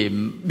ý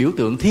niệm biểu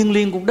tượng thiêng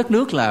liêng của đất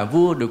nước là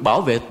vua được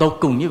bảo vệ tột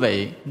cùng như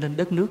vậy, nên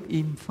đất nước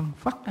im phăng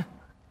phắc đó.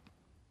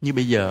 Như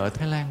bây giờ ở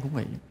Thái Lan cũng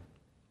vậy.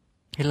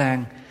 Thái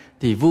Lan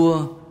thì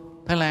vua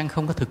Thái Lan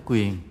không có thực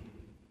quyền,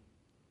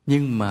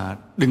 nhưng mà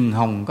đừng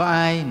hòng có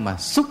ai mà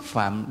xúc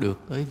phạm được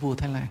tới vua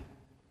Thái Lan.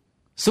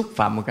 Xúc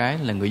phạm một cái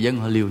là người dân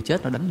họ liều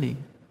chết, họ đánh liền.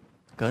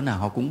 Cỡ nào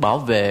họ cũng bảo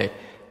vệ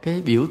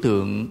cái biểu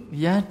tượng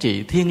giá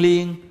trị thiêng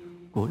liêng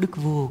của đức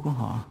vua của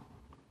họ,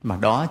 mà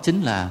đó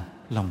chính là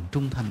lòng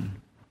trung thành.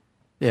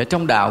 Để ở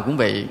trong đạo cũng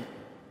vậy,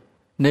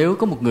 nếu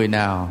có một người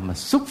nào mà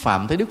xúc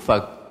phạm tới Đức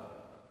Phật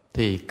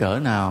thì cỡ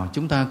nào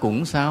chúng ta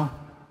cũng sao?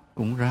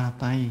 Cũng ra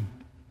tay,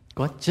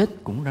 có chết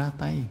cũng ra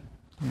tay.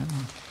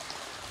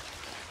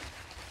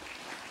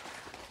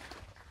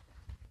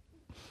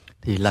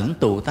 Thì lãnh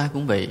tụ ta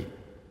cũng vậy,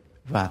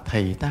 và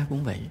thầy ta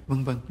cũng vậy,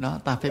 vân vân. Đó,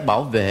 ta phải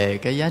bảo vệ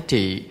cái giá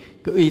trị,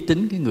 cái uy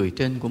tín cái người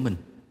trên của mình.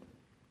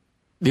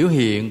 Biểu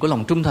hiện của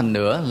lòng trung thành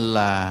nữa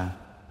là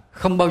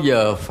không bao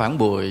giờ phản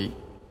bội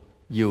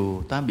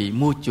dù ta bị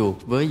mua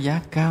chuộc với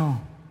giá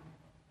cao.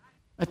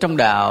 Ở trong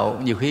đạo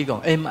nhiều khi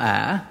còn êm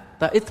ả,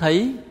 ta ít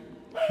thấy,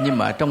 nhưng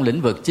mà trong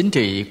lĩnh vực chính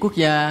trị quốc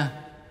gia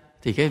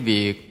thì cái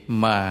việc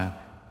mà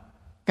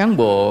cán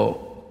bộ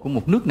của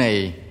một nước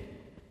này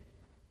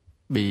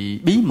bị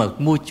bí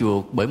mật mua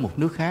chuộc bởi một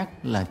nước khác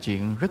là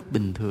chuyện rất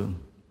bình thường.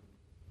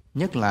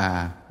 Nhất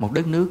là một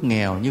đất nước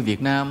nghèo như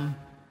Việt Nam,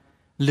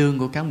 lương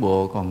của cán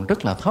bộ còn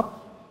rất là thấp,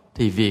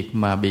 thì việc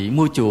mà bị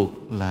mua chuộc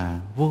là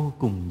vô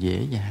cùng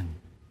dễ dàng.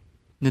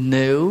 Nên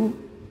nếu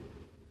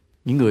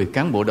những người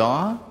cán bộ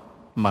đó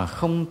mà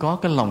không có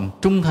cái lòng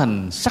trung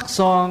thành sắc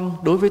son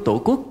đối với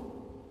Tổ quốc,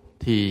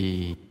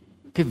 thì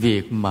cái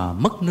việc mà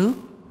mất nước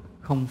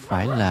không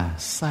phải là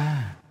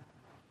xa.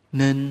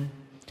 Nên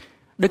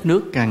đất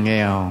nước càng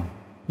nghèo,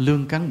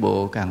 lương cán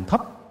bộ càng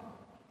thấp,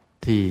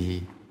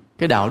 thì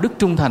cái đạo đức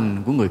trung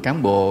thành của người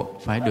cán bộ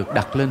phải được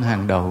đặt lên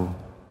hàng đầu.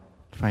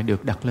 Phải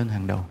được đặt lên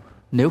hàng đầu.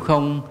 Nếu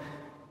không,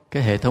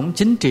 cái hệ thống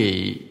chính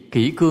trị,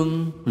 kỷ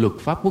cương, luật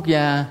pháp quốc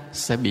gia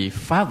sẽ bị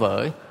phá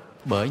vỡ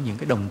bởi những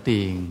cái đồng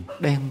tiền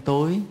đen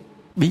tối,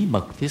 bí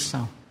mật phía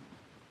sau.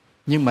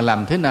 Nhưng mà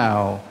làm thế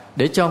nào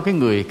để cho cái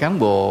người cán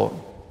bộ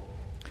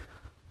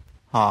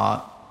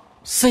họ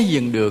xây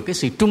dựng được cái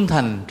sự trung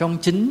thành trong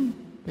chính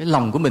cái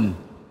lòng của mình?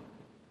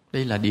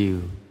 Đây là điều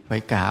phải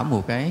cả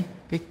một cái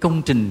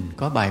công trình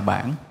có bài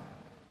bản.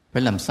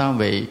 Phải làm sao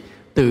vậy?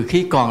 Từ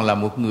khi còn là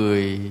một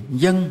người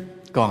dân,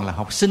 còn là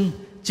học sinh,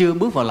 chưa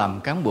bước vào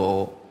làm cán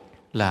bộ,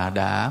 là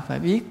đã phải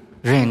biết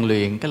rèn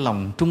luyện cái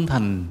lòng trung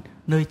thành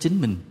nơi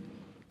chính mình.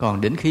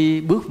 Còn đến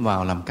khi bước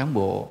vào làm cán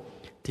bộ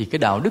thì cái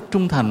đạo đức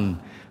trung thành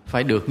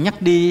phải được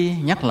nhắc đi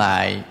nhắc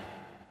lại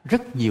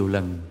rất nhiều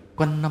lần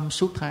quanh năm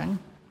suốt tháng,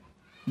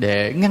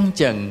 để ngăn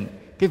chặn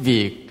cái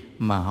việc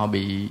mà họ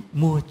bị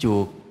mua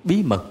chuộc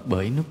bí mật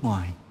bởi nước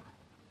ngoài,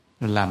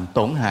 làm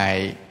tổn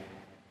hại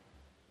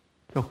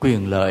cho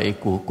quyền lợi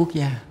của quốc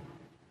gia.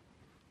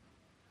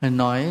 Nên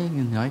nói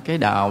cái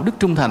đạo đức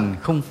trung thành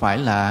không phải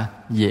là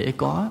dễ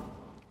có,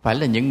 phải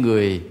là những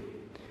người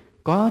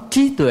có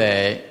trí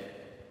tuệ,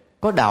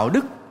 có đạo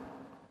đức,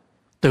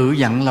 tự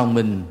dặn lòng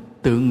mình,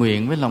 tự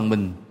nguyện với lòng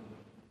mình,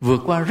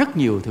 vượt qua rất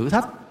nhiều thử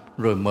thách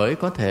rồi mới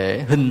có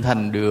thể hình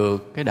thành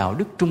được cái đạo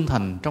đức trung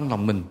thành trong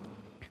lòng mình.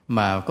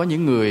 Mà có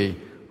những người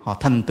họ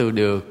thành tựu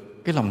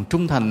được cái lòng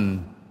trung thành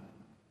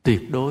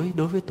tuyệt đối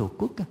đối với Tổ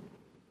quốc,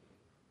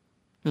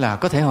 là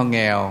có thể họ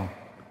nghèo,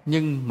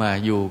 nhưng mà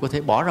dù có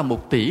thể bỏ ra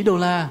 1 tỷ đô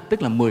la,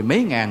 tức là 10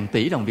 mấy ngàn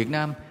tỷ đồng Việt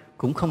Nam,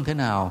 cũng không thể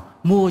nào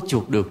mua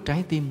chuộc được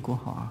trái tim của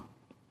họ.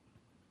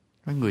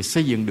 Có người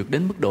xây dựng được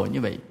đến mức độ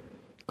như vậy.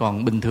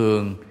 Còn bình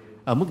thường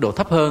ở mức độ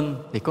thấp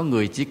hơn thì có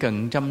người chỉ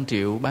cần 100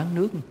 triệu bán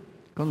nước,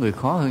 có người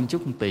khó hơn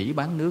chút 1 tỷ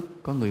bán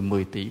nước, có người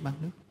 10 tỷ bán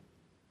nước.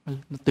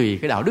 Nó tùy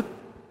cái đạo đức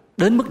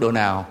đến mức độ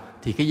nào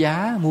thì cái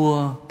giá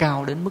mua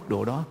cao đến mức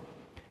độ đó.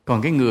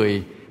 Còn cái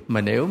người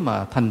mà nếu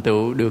mà thành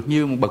tựu được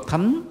như một bậc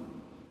thánh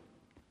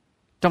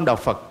trong đạo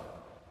Phật,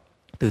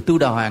 từ Tu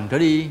Đà Hoàng trở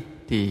đi,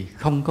 thì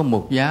không có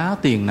một giá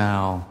tiền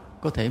nào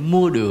có thể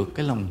mua được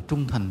cái lòng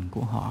trung thành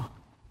của họ.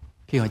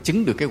 Khi họ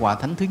chứng được cái quả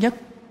thánh thứ nhất,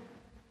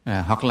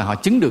 hoặc là họ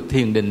chứng được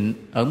thiền định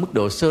ở mức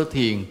độ sơ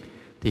thiền,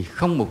 thì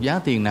không một giá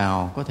tiền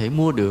nào có thể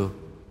mua được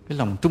cái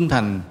lòng trung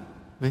thành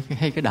với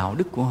cái đạo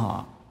đức của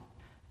họ.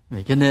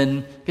 Vậy cho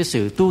nên cái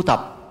sự tu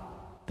tập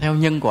theo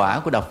nhân quả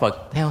của đạo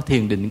Phật, theo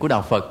thiền định của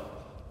đạo Phật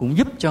cũng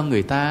giúp cho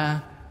người ta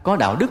có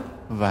đạo đức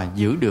và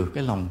giữ được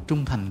cái lòng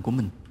trung thành của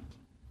mình.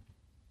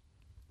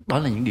 Đó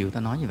là những điều ta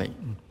nói như vậy.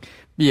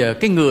 Bây giờ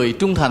cái người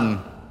trung thành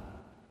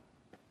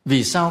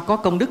vì sao có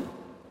công đức?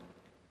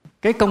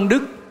 Cái công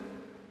đức,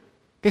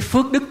 cái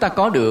phước đức ta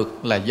có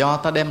được là do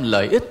ta đem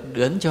lợi ích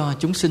đến cho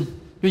chúng sinh.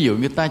 Ví dụ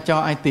như ta cho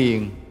ai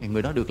tiền,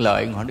 người đó được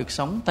lợi, họ được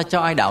sống. Ta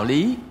cho ai đạo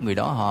lý, người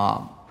đó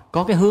họ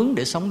có cái hướng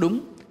để sống đúng,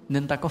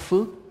 nên ta có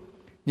phước.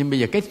 Nhưng bây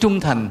giờ cái trung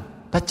thành,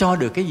 ta cho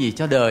được cái gì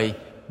cho đời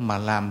mà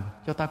làm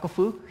cho ta có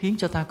phước, khiến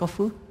cho ta có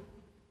phước?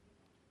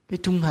 Cái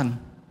trung thành,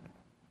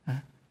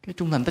 cái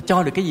trung thành ta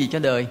cho được cái gì cho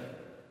đời?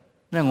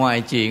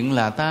 Ngoài chuyện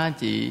là ta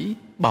chỉ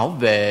bảo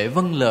vệ,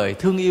 vâng lời,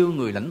 thương yêu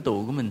người lãnh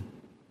tụ của mình,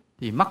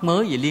 thì mắc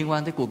mớ gì liên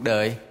quan tới cuộc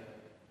đời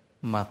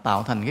mà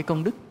tạo thành cái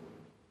công đức?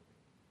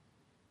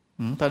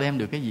 Ta đem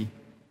được cái gì?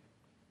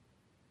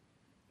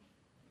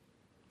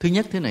 Thứ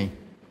nhất thế này.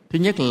 Thứ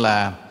nhất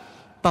là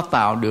ta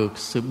tạo được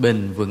sự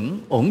bền vững,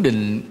 ổn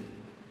định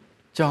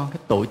cho cái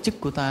tổ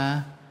chức của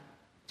ta,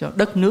 cho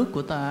đất nước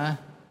của ta,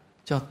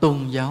 cho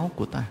tôn giáo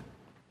của ta.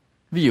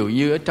 Ví dụ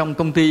như ở trong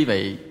công ty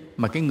vậy,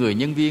 mà cái người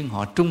nhân viên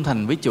họ trung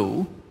thành với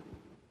chủ,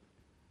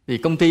 thì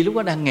công ty lúc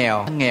đó đang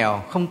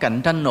nghèo, không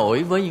cạnh tranh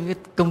nổi với những cái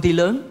công ty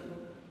lớn,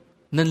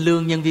 nên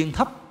lương nhân viên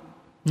thấp.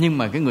 Nhưng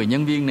mà cái người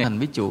nhân viên này thành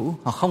với chủ,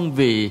 họ không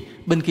vì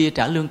bên kia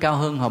trả lương cao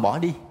hơn họ bỏ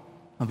đi,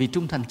 mà vì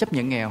trung thành chấp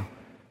nhận nghèo,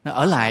 nó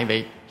ở lại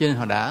vậy, cho nên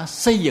họ đã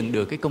xây dựng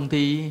được cái công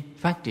ty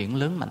phát triển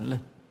lớn mạnh lên.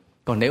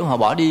 Còn nếu họ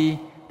bỏ đi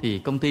thì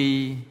công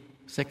ty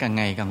sẽ càng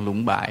ngày càng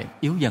lụng bại,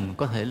 yếu dần,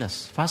 có thể là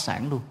phá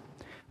sản luôn.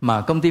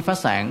 Mà công ty phá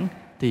sản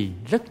thì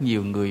rất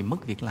nhiều người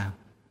mất việc làm.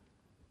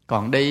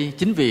 Còn đây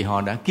chính vì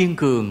họ đã kiên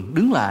cường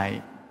đứng lại,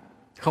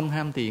 không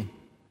ham tiền,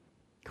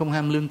 không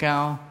ham lương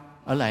cao,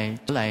 ở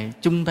lại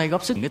chung tay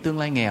góp sức cái tương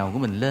lai nghèo của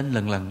mình lên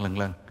lần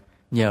lần.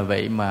 Nhờ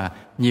vậy mà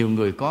nhiều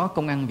người có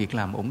công ăn việc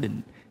làm ổn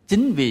định.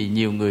 Chính vì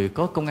nhiều người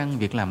có công ăn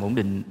việc làm ổn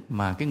định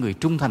mà cái người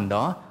trung thành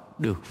đó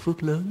được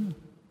phước lớn.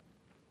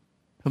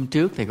 Hôm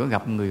trước thầy có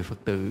gặp người Phật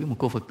tử, một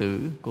cô Phật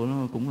tử, cô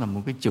cũng là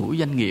một cái chủ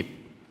doanh nghiệp.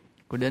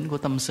 Cô đến cô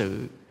tâm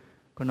sự,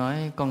 cô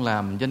nói con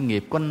làm doanh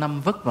nghiệp quanh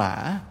năm vất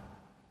vả,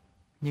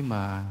 nhưng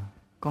mà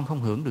con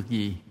không hưởng được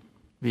gì.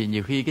 Vì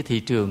nhiều khi cái thị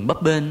trường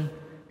bấp bênh,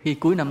 khi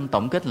cuối năm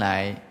tổng kết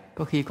lại,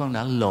 có khi con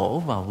đã lỗ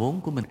vào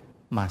vốn của mình,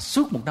 mà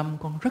suốt một năm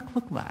con rất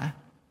vất vả.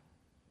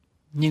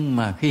 Nhưng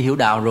mà khi hiểu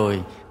đạo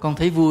rồi, con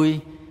thấy vui,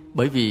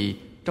 bởi vì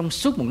trong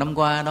suốt một năm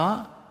qua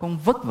đó, con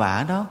vất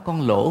vả đó,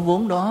 con lỗ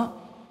vốn đó,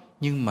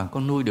 nhưng mà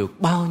con nuôi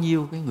được bao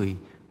nhiêu cái người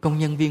công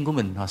nhân viên của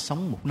mình, họ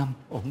sống một năm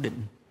ổn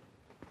định.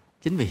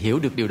 Chính vì hiểu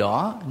được điều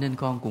đó nên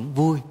con cũng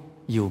vui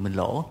dù mình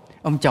lỗ.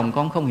 Ông chồng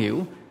con không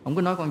hiểu, ông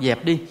cứ nói con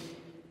dẹp đi,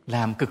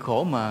 làm cực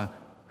khổ mà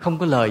không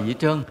có lời gì hết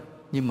trơn.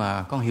 Nhưng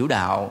mà con hiểu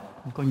đạo,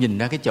 con nhìn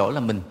ra cái chỗ là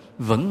mình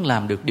vẫn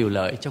làm được điều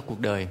lợi cho cuộc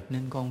đời,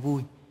 nên con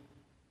vui.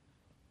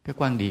 Cái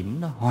quan điểm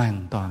nó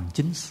hoàn toàn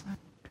chính xác.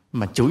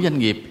 Mà chủ doanh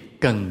nghiệp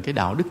cần cái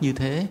đạo đức như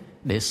thế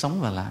để sống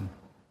và làm.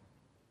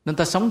 Nên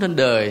ta sống trên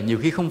đời nhiều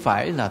khi không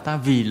phải là ta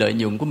vì lợi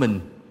nhuận của mình,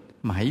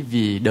 mà hãy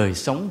vì đời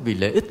sống, vì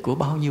lợi ích của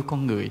bao nhiêu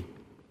con người.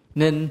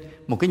 Nên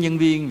một cái nhân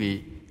viên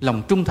vì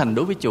lòng trung thành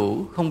đối với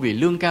chủ, không vì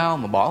lương cao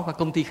mà bỏ qua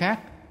công ty khác,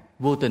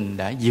 vô tình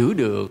đã giữ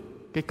được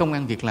cái công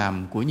ăn việc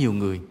làm của nhiều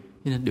người,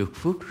 cho nên được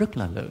phước rất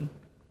là lớn.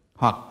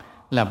 Hoặc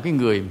là một cái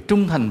người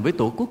trung thành với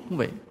Tổ quốc cũng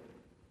vậy.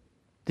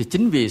 Thì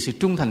chính vì sự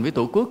trung thành với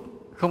Tổ quốc,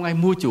 không ai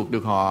mua chuộc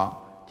được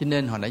họ, cho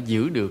nên họ đã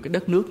giữ được cái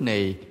đất nước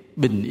này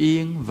bình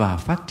yên và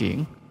phát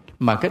triển.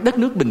 Mà cái đất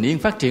nước bình yên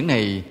phát triển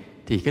này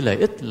thì cái lợi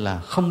ích là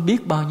không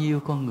biết bao nhiêu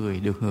con người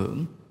được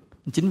hưởng.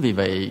 Chính vì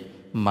vậy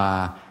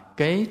mà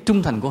cái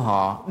trung thành của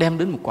họ đem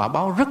đến một quả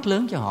báo rất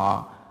lớn cho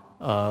họ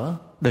ở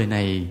đời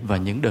này và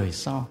những đời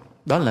sau.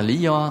 Đó là lý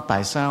do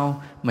tại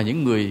sao mà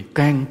những người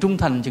càng trung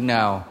thành chừng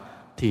nào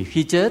thì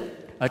khi chết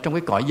ở trong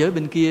cái cõi giới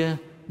bên kia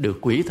được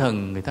quỷ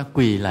thần người ta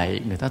quỳ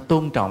lạy, người ta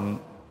tôn trọng,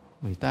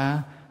 người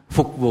ta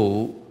phục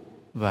vụ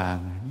và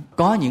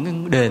có những cái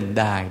đền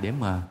đài để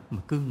mà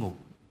cư ngụ,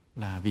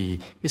 là vì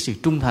cái sự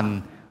trung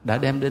thành đã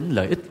đem đến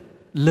lợi ích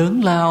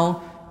lớn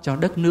lao cho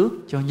đất nước,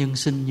 cho nhân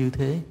sinh như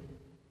thế.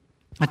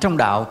 Ở trong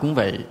đạo cũng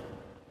vậy.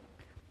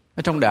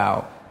 Ở trong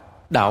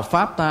đạo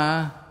Pháp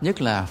ta,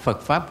 nhất là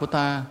Phật Pháp của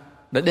ta,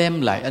 đã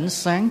đem lại ánh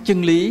sáng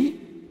chân lý,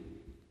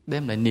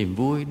 đem lại niềm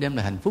vui, đem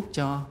lại hạnh phúc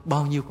cho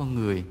bao nhiêu con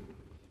người.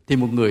 Thì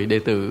một người đệ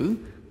tử,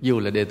 dù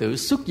là đệ tử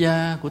xuất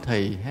gia của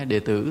Thầy hay đệ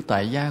tử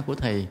tại gia của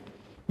Thầy,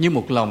 như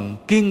một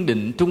lòng kiên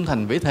định trung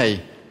thành với Thầy,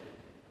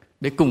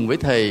 để cùng với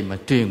Thầy mà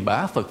truyền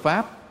bá Phật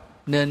Pháp,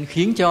 nên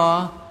khiến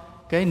cho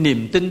cái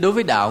niềm tin đối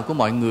với đạo của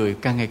mọi người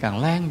càng ngày càng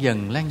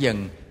lan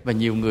dần, và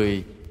nhiều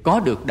người có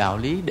được đạo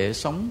lý để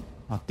sống,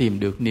 họ tìm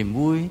được niềm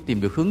vui,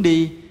 tìm được hướng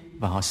đi,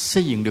 và họ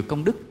xây dựng được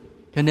công đức.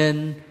 Cho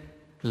nên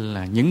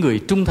là những người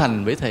trung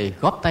thành với Thầy,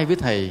 góp tay với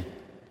Thầy,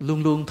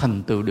 luôn luôn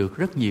thành tựu được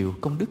rất nhiều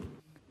công đức.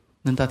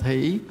 Nên ta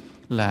thấy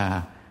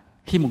là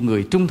khi một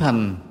người trung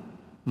thành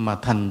mà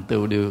thành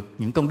tựu được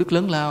những công đức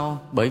lớn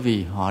lao, bởi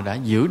vì họ đã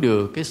giữ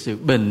được cái sự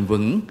bền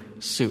vững,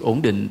 sự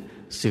ổn định,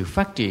 sự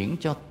phát triển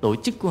cho tổ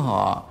chức của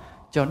họ,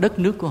 cho đất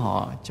nước của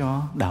họ,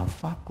 cho đạo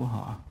Pháp của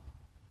họ.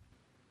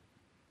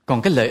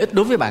 Còn cái lợi ích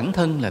đối với bản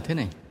thân là thế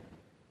này.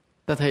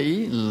 Ta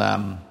thấy là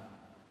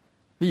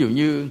ví dụ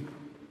như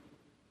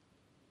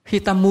khi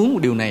ta muốn một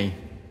điều này,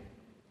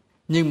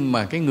 nhưng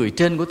mà cái người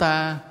trên của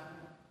ta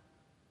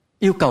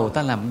yêu cầu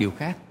ta làm điều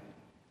khác,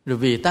 rồi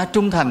vì ta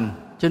trung thành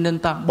cho nên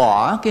ta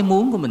bỏ cái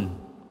muốn của mình,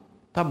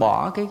 ta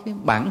bỏ cái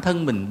bản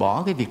thân mình,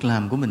 bỏ cái việc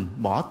làm của mình,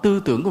 bỏ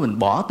tư tưởng của mình,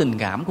 bỏ tình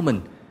cảm của mình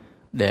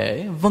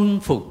để vâng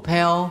phục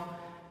theo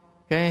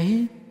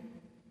cái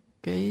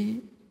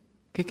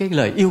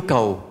lời yêu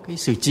cầu, cái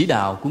sự chỉ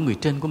đạo của người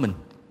trên của mình.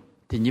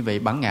 Thì như vậy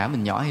bản ngã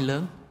mình nhỏ hay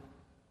lớn?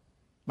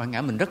 Bản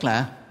ngã mình rất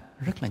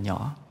là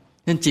nhỏ.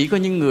 Nên chỉ có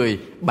những người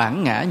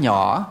bản ngã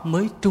nhỏ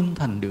mới trung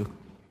thành được.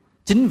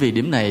 Chính vì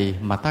điểm này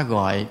mà ta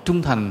gọi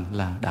trung thành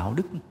là đạo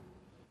đức.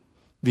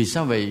 Vì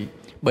sao vậy?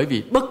 Bởi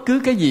vì bất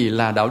cứ cái gì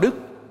là đạo đức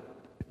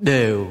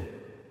đều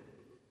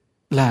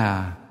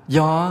là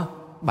do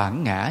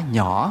bản ngã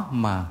nhỏ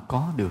mà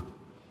có được.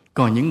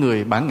 Còn những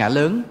người bản ngã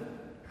lớn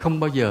không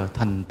bao giờ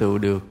thành tựu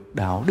được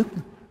đạo đức.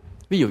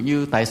 Ví dụ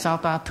như tại sao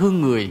ta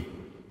thương người,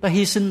 ta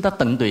hy sinh, ta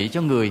tận tụy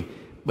cho người?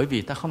 Bởi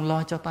vì ta không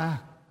lo cho ta.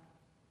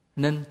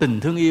 Nên tình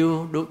thương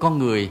yêu đối con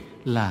người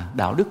là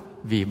đạo đức,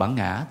 vì bản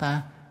ngã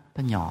ta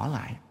nhỏ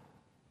lại.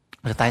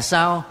 Rồi tại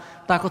sao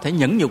ta có thể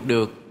nhẫn nhục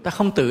được, ta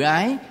không tự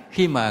ái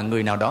khi mà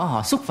người nào đó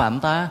họ xúc phạm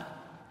ta?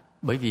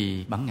 Bởi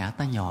vì bản ngã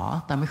ta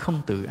nhỏ, ta mới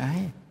không tự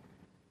ái.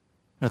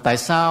 Rồi tại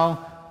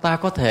sao ta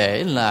có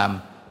thể là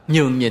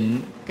nhường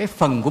nhịn cái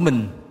phần của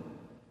mình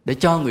để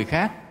cho người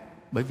khác?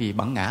 Bởi vì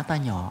bản ngã ta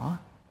nhỏ,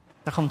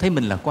 ta không thấy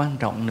mình là quan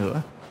trọng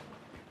nữa.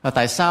 Rồi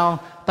tại sao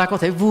ta có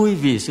thể vui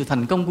vì sự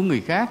thành công của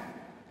người khác?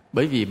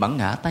 Bởi vì bản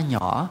ngã ta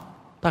nhỏ,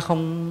 ta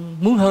không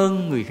muốn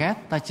hơn người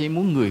khác, ta chỉ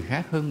muốn người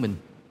khác hơn mình.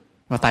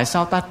 Và tại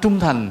sao ta trung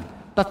thành,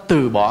 ta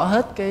từ bỏ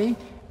hết cái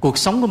cuộc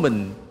sống của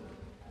mình,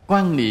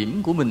 quan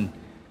niệm của mình,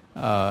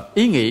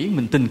 ý nghĩ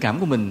mình, tình cảm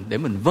của mình để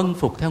mình vâng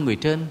phục theo người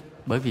trên?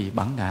 Bởi vì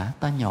bản ngã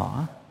ta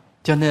nhỏ.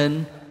 Cho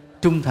nên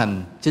trung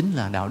thành chính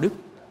là đạo đức.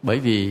 Bởi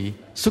vì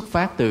xuất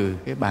phát từ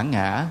cái bản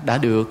ngã đã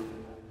được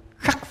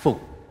khắc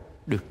phục,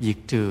 được diệt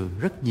trừ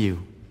rất nhiều.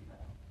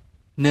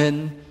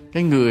 Nên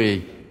cái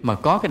người mà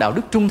có cái đạo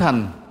đức trung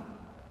thành,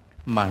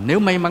 mà nếu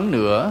may mắn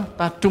nữa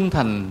ta trung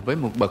thành với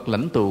một bậc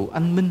lãnh tụ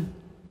anh minh,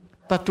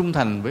 ta trung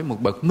thành với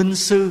một bậc minh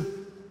sư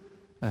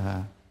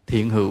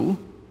thiện hữu,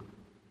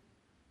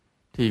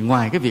 thì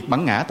ngoài cái việc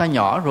bản ngã ta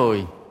nhỏ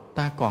rồi,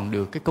 ta còn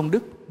được cái công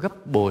đức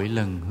gấp bội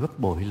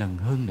lần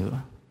hơn nữa.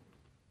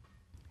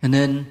 Cho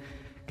nên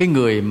cái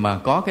người mà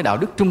có cái đạo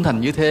đức trung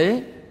thành như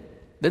thế,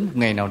 đến một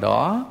ngày nào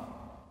đó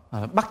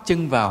bắt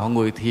chân vào họ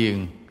ngồi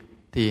thiền,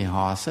 thì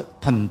họ sẽ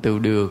thành tựu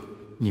được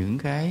những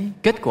cái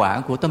kết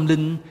quả của tâm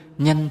linh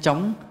nhanh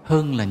chóng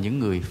hơn là những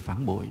người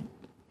phản bội.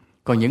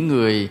 Còn những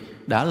người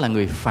đã là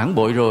người phản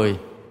bội rồi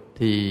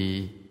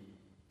thì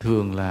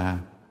thường là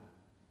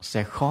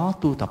sẽ khó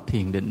tu tập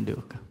thiền định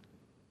được.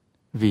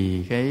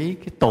 Vì cái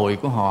tội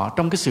của họ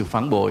trong cái sự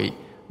phản bội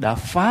đã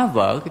phá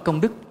vỡ cái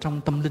công đức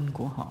trong tâm linh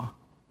của họ.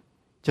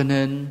 Cho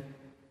nên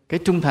cái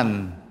trung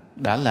thành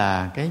đã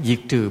là cái diệt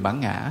trừ bản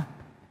ngã,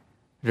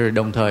 rồi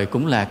đồng thời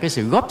cũng là cái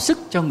sự góp sức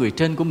cho người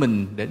trên của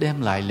mình để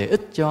đem lại lợi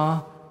ích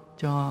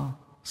cho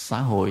xã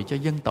hội, cho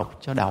dân tộc,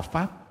 cho đạo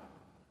Pháp.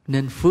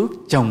 Nên phước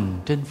chồng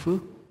trên phước,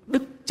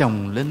 đức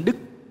chồng lên đức,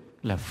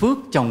 là phước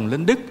chồng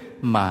lên đức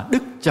mà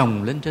đức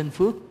chồng lên trên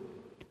phước.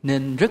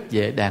 Nên rất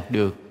dễ đạt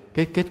được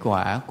cái kết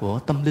quả của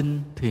tâm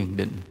linh thiền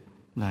định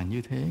là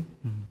như thế.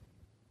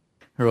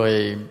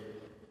 Rồi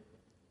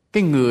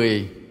cái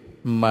người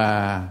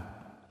mà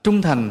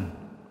trung thành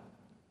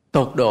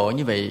tột độ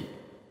như vậy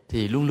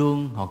thì luôn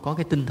luôn họ có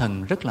cái tinh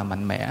thần rất là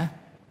mạnh mẽ.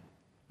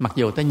 Mặc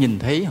dù ta nhìn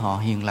thấy họ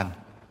hiền lành,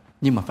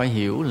 nhưng mà phải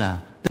hiểu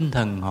là tinh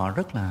thần họ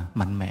rất là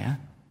mạnh mẽ.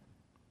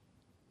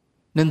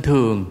 Nên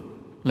thường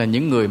là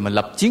những người mà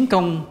lập chiến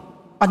công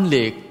oanh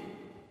liệt,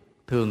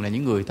 thường là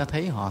những người ta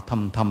thấy họ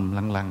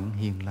thầm lặng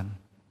hiền lành.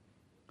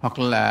 Hoặc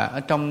là ở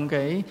trong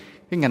cái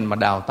ngành mà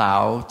đào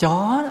tạo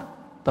chó,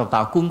 đào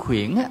tạo quân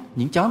khuyển,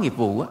 những chó nghiệp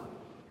vụ,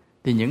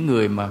 thì những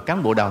người mà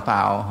cán bộ đào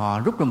tạo họ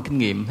rút ra một kinh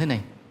nghiệm thế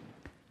này,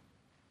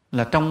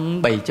 là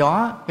trong bầy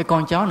chó, cái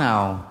con chó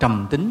nào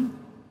trầm tính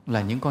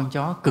là những con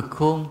chó cực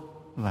khôn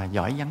và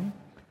giỏi vắng.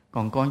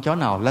 Còn con chó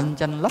nào lanh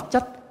chanh lách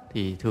chách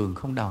thì thường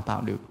không đào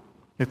tạo được.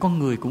 Rồi con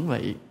người cũng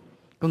vậy.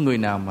 Con người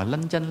nào mà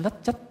lanh chanh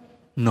lách chách,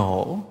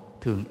 nổ,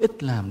 thường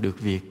ít làm được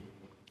việc.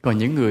 Còn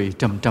những người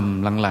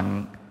trầm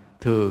lặng,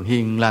 thường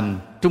hiền lành,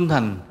 trung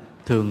thành,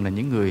 thường là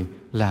những người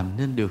làm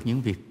nên được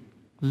những việc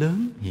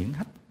lớn hiển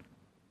hách.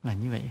 Là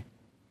như vậy.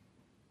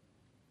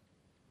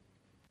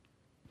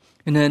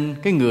 Nên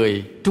cái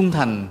người trung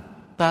thành,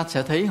 ta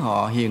sẽ thấy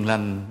họ hiền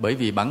lành bởi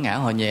vì bản ngã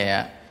họ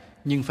nhẹ,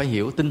 nhưng phải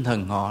hiểu tinh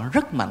thần họ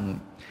rất mạnh.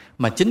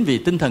 Mà chính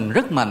vì tinh thần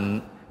rất mạnh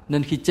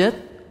nên khi chết,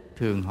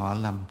 thường họ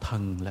làm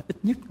thần là ít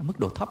nhất ở mức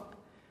độ thấp.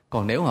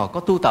 Còn nếu họ có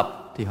tu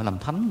tập thì họ làm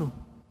thánh luôn.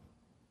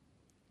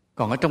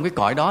 Còn ở trong cái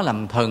cõi đó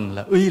làm thần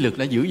là uy lực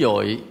đã dữ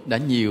dội, đã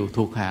nhiều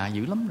thuộc hạ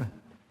dữ lắm rồi.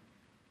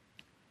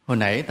 Hồi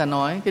nãy ta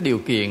nói cái điều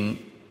kiện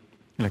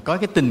là có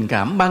cái tình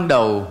cảm ban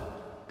đầu,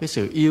 cái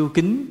sự yêu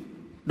kính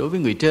đối với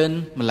người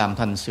trên mà làm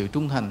thành sự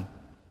trung thành.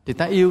 Thì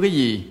ta yêu cái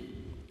gì?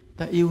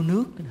 Ta yêu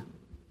nước.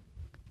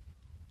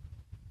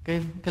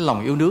 Cái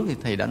lòng yêu nước thì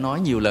thầy đã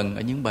nói nhiều lần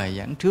ở những bài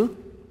giảng trước,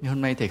 nhưng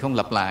hôm nay thầy không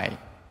lặp lại.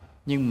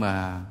 Nhưng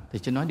mà thầy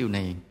chỉ nói điều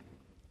này,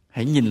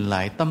 hãy nhìn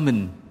lại tâm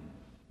mình.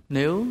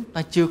 Nếu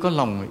ta chưa có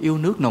lòng yêu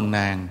nước nồng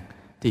nàn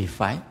thì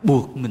phải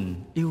buộc mình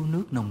yêu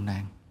nước nồng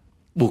nàn.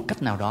 Buộc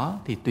cách nào đó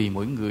thì tùy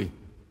mỗi người.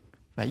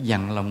 Phải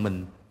dặn lòng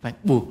mình, phải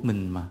buộc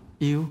mình mà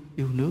yêu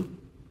nước.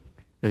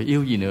 Rồi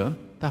yêu gì nữa?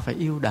 Ta phải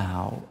yêu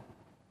đạo.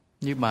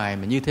 Như bài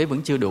mà như thế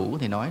vẫn chưa đủ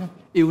thì nói đó,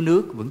 yêu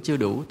nước vẫn chưa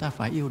đủ, ta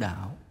phải yêu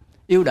đạo.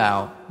 Yêu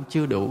đạo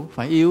chưa đủ,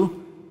 phải yêu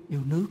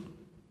nước.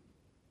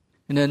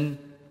 Nên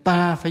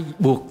ta phải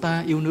buộc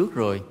ta yêu nước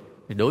rồi.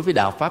 Thì đối với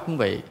đạo Pháp cũng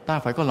vậy, ta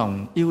phải có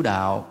lòng yêu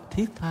đạo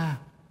thiết tha.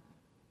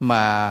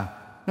 Mà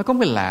nó có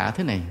cái lạ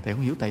thế này, thầy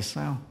không hiểu tại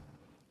sao.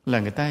 Là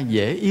người ta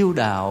dễ yêu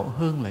đạo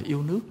hơn là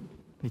yêu nước.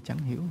 Thầy chẳng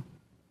hiểu.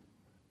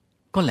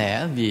 Có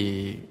lẽ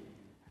vì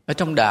ở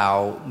trong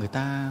đạo người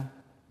ta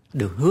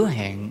được hứa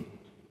hẹn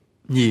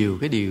nhiều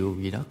cái điều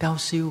gì đó cao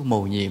siêu,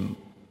 mầu nhiệm,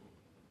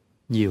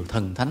 nhiều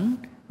thần thánh,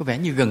 có vẻ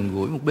như gần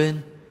gũi một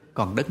bên.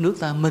 Còn đất nước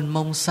ta mênh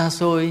mông xa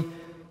xôi,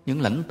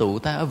 những lãnh tụ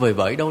ta ở vời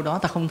vợi đâu đó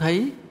ta không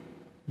thấy.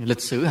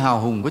 Lịch sử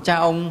hào hùng của cha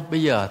ông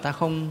bây giờ ta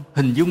không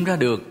hình dung ra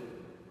được.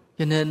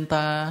 Cho nên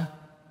ta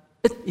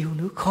ít yêu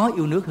nước, khó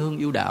yêu nước hơn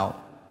yêu đạo.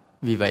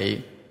 Vì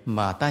vậy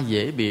mà ta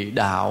dễ bị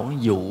đạo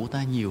dụ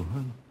ta nhiều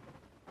hơn.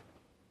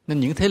 Nên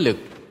những thế lực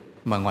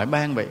mà ngoại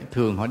bang vậy,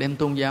 thường họ đem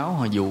tôn giáo,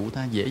 họ dụ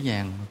ta dễ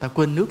dàng, ta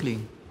quên nước liền.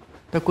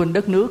 Ta quên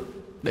đất nước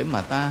để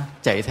mà ta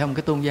chạy theo một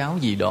cái tôn giáo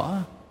gì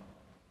đó.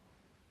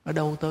 Ở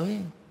đâu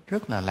tới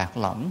rất là lạc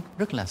lõng,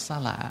 rất là xa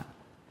lạ.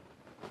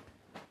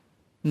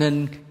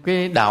 Nên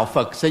cái đạo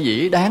Phật sở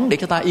dĩ đáng để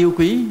cho ta yêu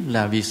quý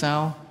là vì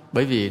sao?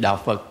 Bởi vì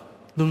đạo Phật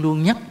luôn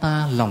luôn nhắc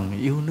ta lòng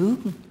yêu nước.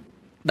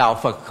 Đạo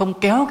Phật không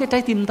kéo cái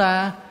trái tim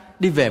ta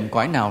đi về một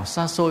cõi nào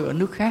xa xôi ở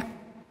nước khác.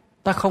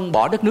 Ta không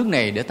bỏ đất nước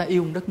này để ta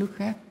yêu đất nước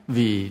khác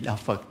vì đạo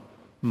Phật.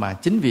 Mà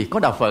chính vì có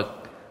đạo Phật,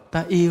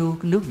 ta yêu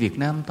cái nước Việt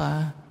Nam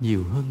ta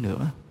nhiều hơn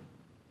nữa.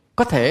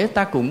 Có thể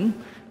ta cũng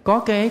có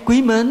cái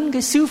quý mến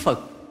cái xứ Phật,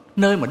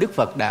 nơi mà Đức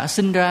Phật đã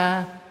sinh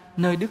ra,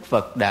 nơi Đức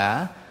Phật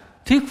đã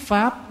thuyết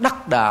pháp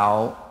đắc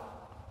đạo,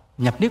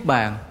 nhập Niết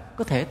Bàn.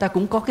 Có thể ta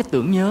cũng có cái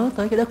tưởng nhớ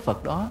tới cái đất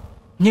Phật đó.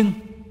 Nhưng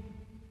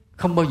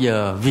không bao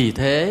giờ vì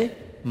thế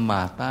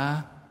mà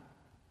ta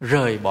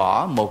rời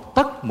bỏ một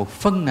tấc một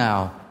phân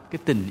nào cái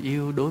tình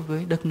yêu đối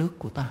với đất nước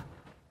của ta.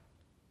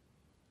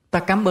 Ta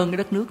cảm ơn cái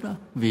đất nước đó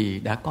vì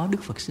đã có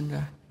Đức Phật sinh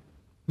ra.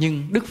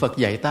 Nhưng Đức Phật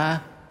dạy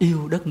ta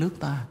yêu đất nước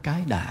ta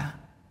cái đã.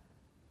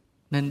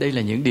 Nên đây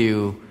là những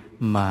điều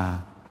mà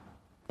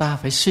ta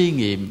phải suy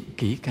nghiệm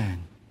kỹ càng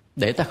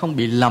để ta không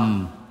bị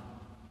lầm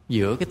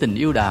giữa cái tình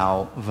yêu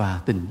đạo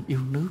và tình yêu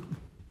nước.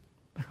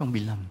 Ta không bị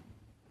lầm.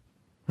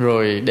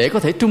 Rồi để có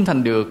thể trung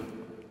thành được,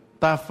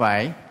 ta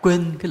phải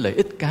quên cái lợi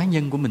ích cá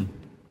nhân của mình.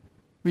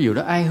 Ví dụ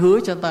đó ai hứa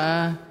cho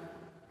ta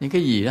những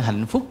cái gì đó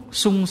hạnh phúc,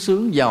 sung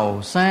sướng,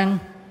 giàu sang,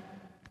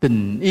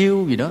 tình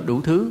yêu gì đó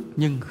đủ thứ.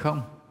 Nhưng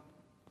không,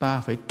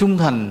 ta phải trung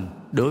thành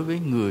đối với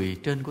người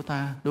trên của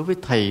ta, đối với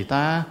thầy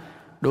ta,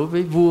 đối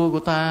với vua của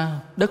ta,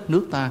 đất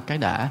nước ta cái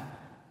đã.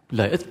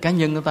 Lợi ích cá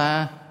nhân của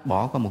ta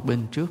bỏ qua một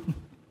bên trước.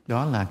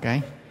 Đó là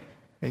cái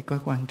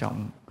quan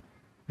trọng.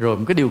 Rồi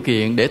một cái điều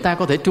kiện để ta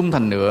có thể trung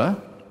thành nữa,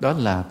 đó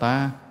là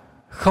ta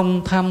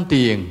không tham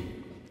tiền,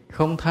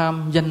 không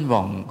tham danh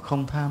vọng,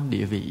 không tham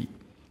địa vị.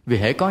 Vì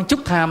hễ có chút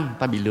tham,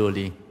 ta bị lừa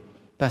liền,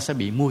 ta sẽ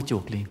bị mua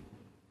chuộc liền.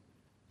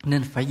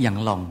 Nên phải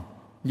dặn lòng,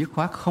 dứt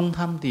khoát không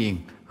tham tiền,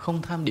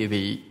 không tham địa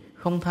vị,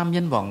 không tham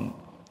danh vọng.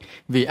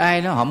 Vì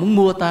ai đó họ muốn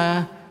mua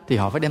ta thì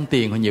họ phải đem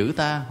tiền họ nhử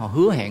ta, họ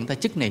hứa hẹn ta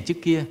chức này chức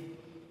kia.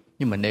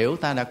 Nhưng mà nếu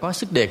ta đã có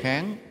sức đề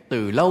kháng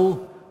từ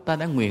lâu, ta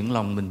đã nguyện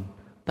lòng mình,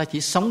 ta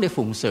chỉ sống để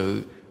phụng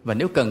sự. Và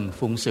nếu cần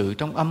phụng sự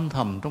trong âm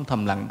thầm, trong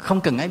thầm lặng,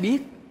 không cần ai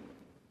biết,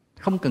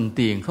 không cần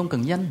tiền, không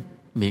cần danh,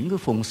 miễn cứ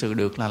phụng sự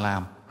được là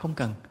làm, không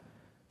cần,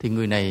 thì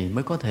người này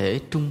mới có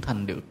thể trung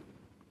thành được.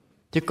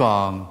 Chứ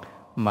còn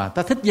mà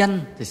ta thích danh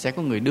thì sẽ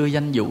có người đưa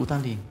danh dụ ta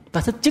liền.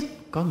 Ta thích chức,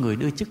 có người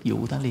đưa chức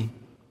dụ ta liền.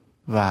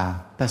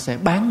 Và ta sẽ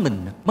bán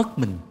mình, mất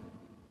mình.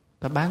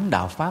 Ta bán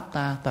đạo Pháp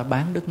ta, ta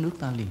bán đất nước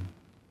ta liền.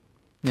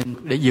 Nên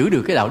để giữ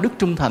được cái đạo đức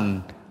trung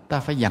thành, ta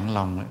phải dặn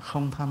lòng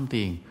không tham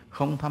tiền,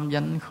 không tham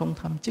danh, không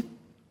tham chức.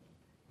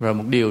 Rồi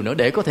một điều nữa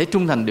để có thể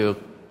trung thành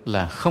được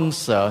là không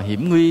sợ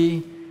hiểm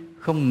nguy,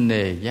 không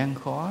nề gian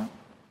khó,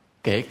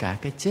 kể cả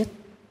cái chết.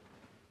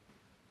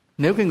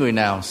 Nếu cái người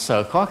nào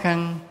sợ khó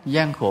khăn,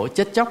 gian khổ,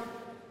 chết chóc,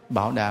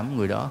 bảo đảm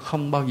người đó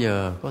không bao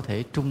giờ có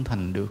thể trung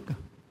thành được.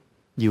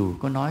 Dù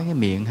có nói cái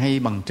miệng hay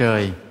bằng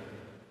trời,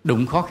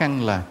 đụng khó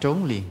khăn là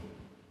trốn liền.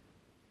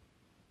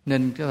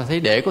 Nên chúng ta thấy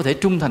để có thể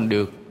trung thành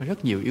được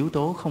rất nhiều yếu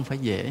tố không phải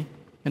dễ.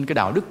 Nên cái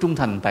đạo đức trung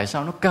thành tại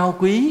sao nó cao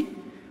quý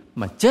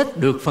mà chết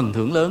được phần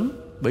thưởng lớn?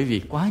 Bởi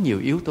vì quá nhiều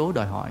yếu tố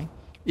đòi hỏi.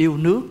 Yêu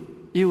nước,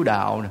 yêu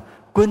đạo,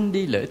 quên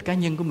đi lợi ích cá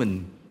nhân của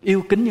mình,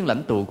 yêu kính những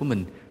lãnh tụ của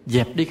mình,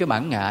 dẹp đi cái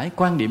bản ngã,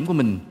 quan điểm của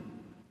mình,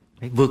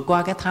 phải vượt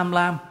qua cái tham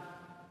lam,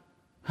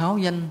 háo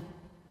danh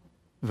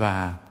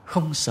và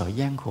không sợ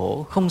gian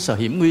khổ, không sợ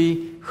hiểm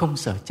nguy, không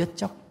sợ chết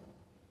chóc.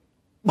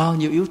 Bao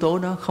nhiêu yếu tố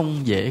đó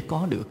không dễ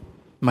có được.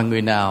 Mà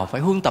người nào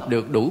phải huân tập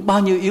được đủ bao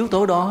nhiêu yếu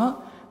tố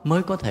đó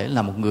mới có thể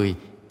là một người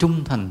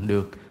trung thành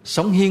được,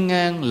 sống hiên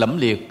ngang lẫm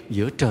liệt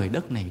giữa trời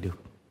đất này được.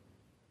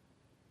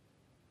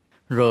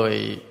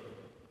 Rồi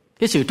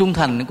cái sự trung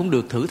thành cũng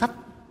được thử thách.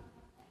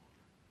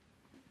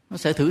 Nó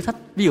sẽ thử thách.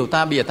 Ví dụ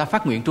bây giờ ta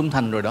phát nguyện trung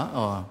thành rồi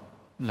đó,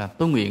 là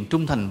tôi nguyện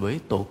trung thành với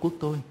tổ quốc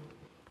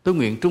tôi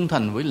nguyện trung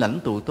thành với lãnh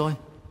tụ tôi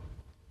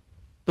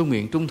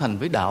nguyện trung thành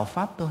với đạo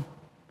Pháp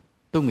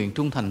tôi nguyện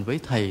trung thành với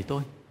thầy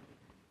tôi.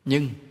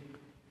 Nhưng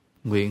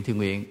nguyện thì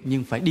nguyện,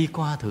 nhưng phải đi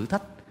qua thử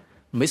thách.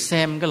 mới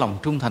xem cái lòng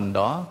trung thành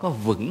đó có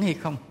vững hay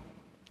không.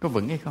 Có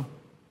vững hay không.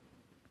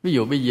 Ví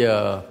dụ bây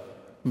giờ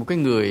một cái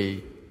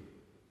người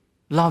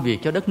lo việc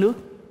cho đất nước,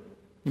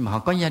 nhưng mà họ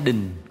có gia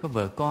đình, có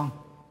vợ con.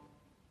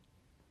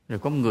 Rồi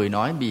có một người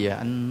nói bây giờ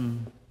anh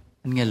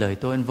nghe lời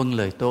tôi, anh vâng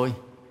lời tôi,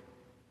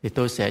 thì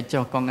tôi sẽ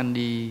cho con anh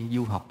đi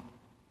du học.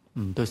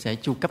 Tôi sẽ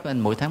chu cấp anh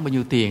mỗi tháng bao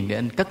nhiêu tiền để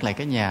anh cất lại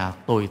cái nhà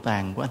tồi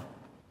tàn của anh.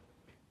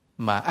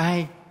 Mà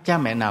ai, cha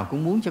mẹ nào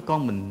cũng muốn cho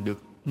con mình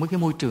được mấy cái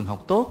môi trường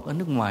học tốt ở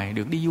nước ngoài,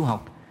 được đi du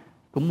học,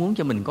 cũng muốn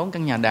cho mình có một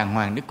căn nhà đàng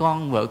hoàng để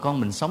vợ con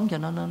mình sống cho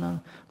nó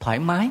thoải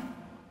mái,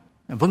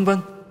 vân vân.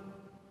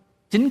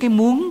 Chính cái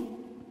muốn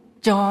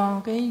cho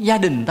cái gia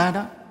đình ta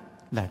đó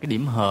là cái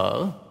điểm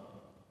hở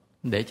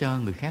để cho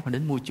người khác họ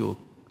đến mua chuộc.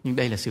 Nhưng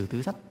đây là sự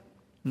thử thách.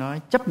 Nó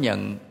chấp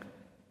nhận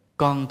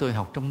con tôi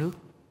học trong nước,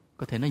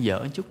 có thể nó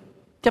dở một chút,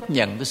 chấp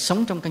nhận tôi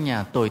sống trong căn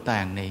nhà tồi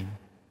tàn này,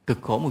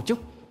 cực khổ một chút,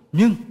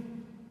 nhưng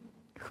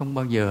không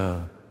bao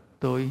giờ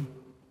tôi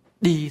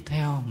đi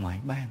theo ngoại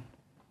bang.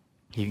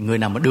 Thì người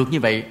nào mà được như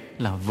vậy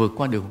là vượt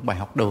qua được bài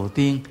học đầu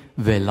tiên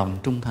về lòng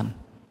trung thành.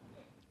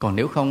 Còn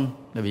nếu không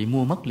là bị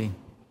mua mất liền.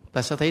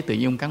 Ta sẽ thấy tự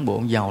nhiên ông cán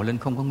bộ giàu lên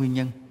không có nguyên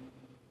nhân.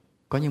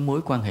 Có những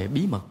mối quan hệ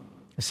bí mật.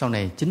 Sau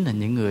này chính là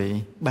những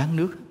người bán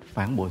nước,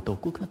 phản bội tổ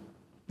quốc hết.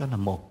 Đó là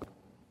một.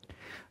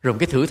 Rồi một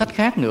cái thử thách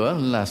khác nữa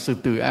là sự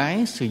từ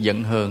ái, sự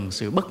giận hờn,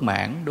 sự bất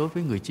mãn đối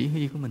với người chỉ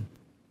huy của mình.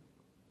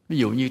 Ví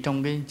dụ như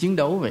trong cái chiến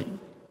đấu vậy,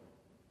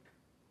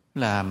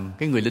 là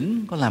cái người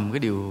lính có làm cái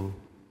điều,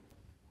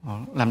 họ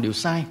làm điều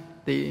sai,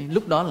 thì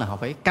lúc đó là họ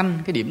phải canh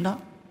cái điểm đó.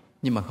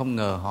 Nhưng mà không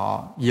ngờ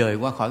họ dời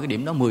qua khỏi cái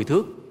điểm đó 10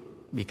 thước,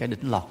 bị kẻ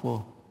địch lọt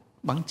vô,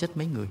 bắn chết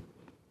mấy người.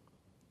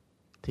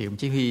 Thì ông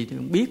chỉ huy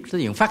ông biết,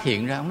 tới giờ phát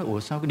hiện ra, ông nói ủa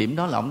sao cái điểm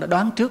đó là ông đã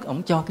đoán trước,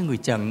 ông cho cái người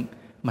trận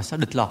mà sao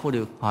địch lọt vô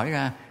được. Hỏi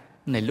ra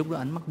này lúc đó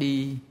anh mất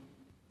đi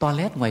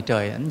toilet ngoài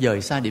trời, anh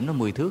dời xa điểm đó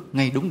 10 thước,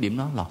 ngay đúng điểm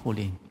đó lọt vô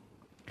liền.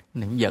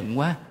 Này ông giận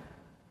quá,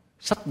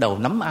 xách đầu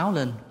nắm áo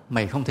lên,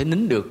 mày không thể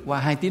nín được, qua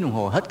 2 tiếng đồng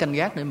hồ hết canh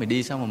gác để mày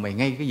đi, sao mà mày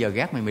ngay cái giờ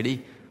gác mày đi.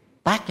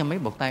 Tát cho mấy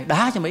bột tay,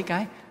 đá cho mấy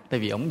cái. Tại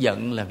vì ông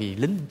giận là vì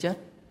lính chết.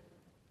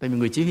 Tại vì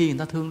người chỉ huy người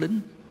ta thương lính,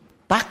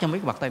 tát cho mấy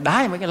cái bạt tay,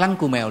 đá cho mấy cái lăn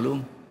cù mèo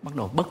luôn. Bắt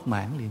đầu bất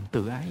mãn liền,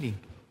 tự ái liền.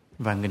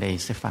 Và người này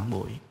sẽ phản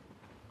bội.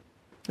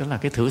 Đó là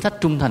cái thử thách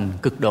trung thành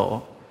cực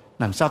độ.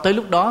 Làm sao tới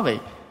lúc đó vậy,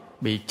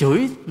 bị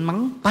chửi,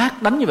 mắng,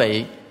 tát, đánh như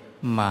vậy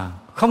mà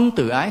không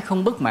tự ái,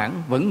 không bất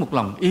mãn, vẫn một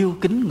lòng yêu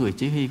kính người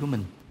chỉ huy của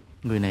mình.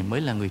 Người này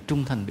mới là người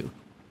trung thành được.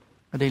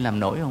 Ở đây làm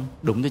nổi không?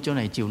 Đụng tới chỗ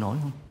này chịu nổi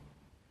không?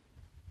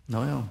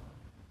 Nổi không?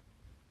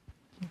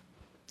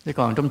 Thế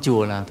còn trong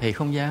chùa là thầy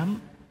không dám.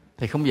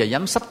 Thầy không bao giờ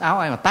dám xách áo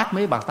ai mà tát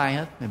mấy bạt tay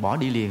hết. Thầy bỏ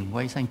đi liền,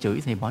 quay sang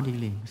chửi thầy bỏ đi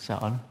liền, sợ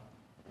lắm.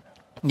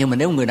 Nhưng mà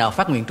nếu người nào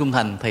phát nguyện trung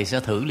thành, thầy sẽ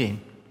thử liền.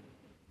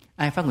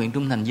 Ai phát nguyện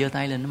trung thành giơ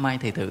tay lên, mai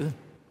thầy thử.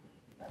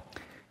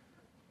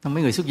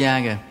 Mấy người xuất gia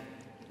kìa,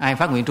 ai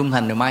phát nguyện trung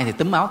thành rồi mai thì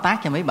túm áo tát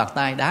cho mấy bạt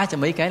tay, đá cho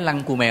mấy cái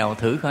lăn cù mèo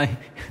thử coi.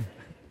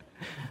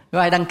 Có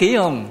ai đăng ký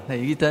không?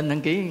 Thầy ghi tên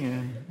đăng ký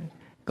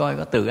coi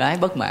có tự ái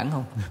bất mãn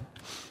không.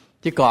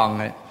 Chứ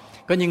còn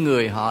có những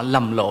người họ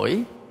lầm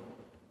lỗi,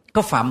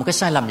 có phạm một cái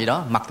sai lầm gì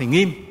đó, mặt thì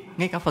nghiêm,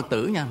 ngay cả Phật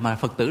tử nha, mà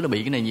Phật tử là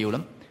bị cái này nhiều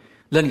lắm.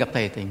 Lên gặp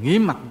thầy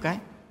nghiêm mặt một cái,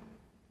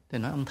 thầy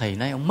nói ông thầy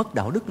nay ông mất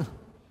đạo đức rồi.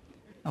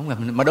 Ông gặp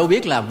mà đâu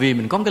biết là vì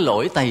mình có cái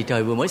lỗi tày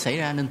trời vừa mới xảy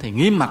ra nên thầy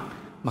nghiêm mặt,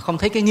 mà không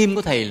thấy cái nghiêm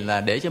của thầy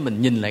là để cho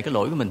mình nhìn lại cái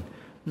lỗi của mình.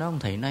 Nói ông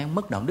thầy nay ông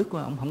mất đạo đức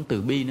quá, ông không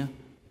từ bi nữa,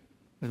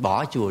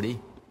 bỏ chùa đi.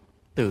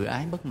 Từ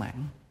ái bất mãn.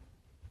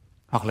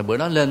 Hoặc là bữa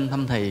đó lên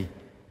thăm thầy,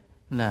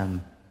 là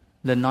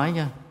lên nói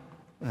nha,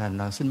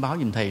 là xin báo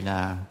giùm thầy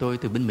là tôi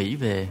từ bên Mỹ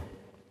về,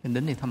 nên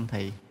đến đây thăm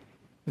thầy.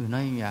 Tôi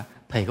nói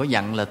thầy có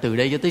dặn là từ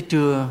đây cho tới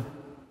trưa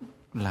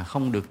là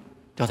không được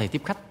cho thầy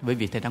tiếp khách, bởi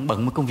vì thầy đang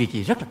bận một công việc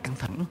gì rất là căng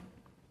thẳng.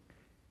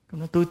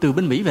 Nói tôi từ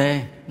bên Mỹ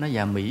về. Nói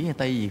dạ Mỹ hay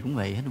Tây gì cũng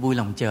vậy hết, vui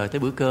lòng chờ tới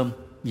bữa cơm.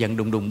 Giận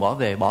đùng đùng bỏ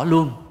về, bỏ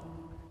luôn.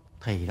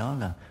 Thầy đó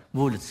là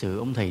vô lịch sự,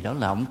 ông thầy đó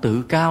là ông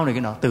tự cao này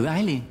cái nọ, tự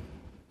ái liền.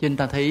 Cho nên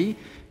ta thấy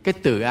cái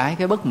tự ái,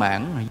 cái bất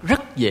mãn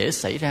rất dễ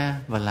xảy ra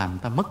và làm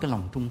ta mất cái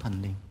lòng trung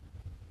thành liền.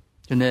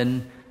 Cho nên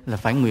là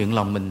phải nguyện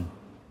lòng mình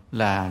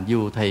là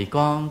dù thầy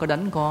con có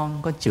đánh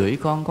con, có chửi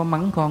con, có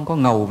mắng con, có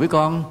ngầu với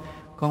con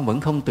vẫn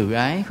không tự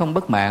ái, không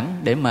bất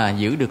mãn để mà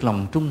giữ được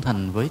lòng trung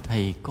thành với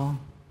thầy con.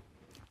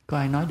 Có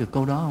ai nói được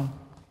câu đó không?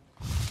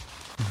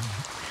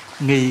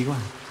 Nghi quá,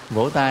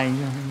 vỗ tay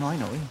không nói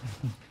nổi.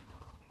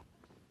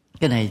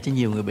 Cái này cho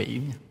nhiều người bị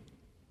nha.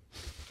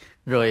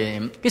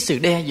 Rồi cái sự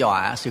đe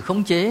dọa, sự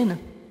khống chế nữa.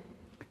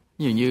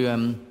 Ví dụ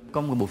như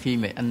có một bộ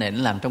phim này, anh này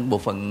nó làm trong bộ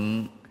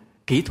phận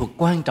kỹ thuật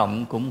quan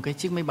trọng của một cái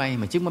chiếc máy bay,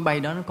 mà chiếc máy bay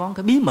đó nó có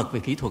cái bí mật về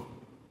kỹ thuật.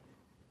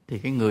 Thì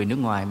cái người nước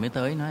ngoài mới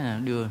tới nói là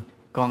đưa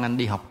con anh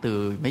đi học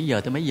từ mấy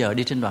giờ tới mấy giờ,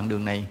 đi trên đoạn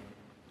đường này.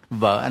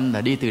 Vợ anh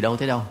là đi từ đâu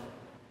tới đâu.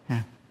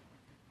 Ha.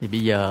 Thì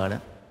bây giờ đó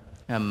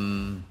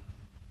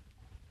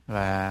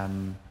và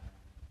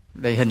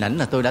đây hình ảnh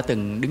là tôi đã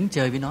từng đứng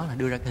chơi với nó, là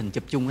đưa ra cái hình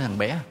chụp chung với thằng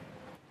bé.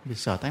 Tôi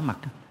sợ tái mặt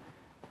đó.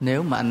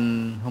 Nếu mà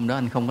anh hôm đó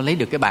anh không có lấy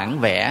được cái bản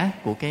vẽ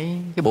của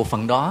cái bộ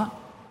phận đó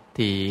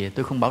thì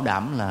tôi không bảo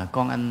đảm là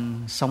con anh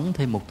sống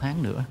thêm 1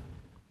 tháng nữa.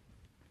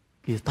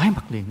 Kia tái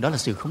mặt liền. Đó là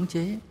sự khống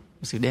chế,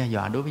 sự đe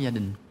dọa đối với gia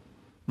đình.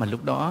 Mà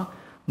lúc đó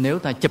nếu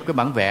ta chụp cái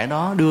bản vẽ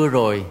đó đưa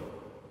rồi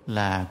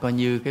là coi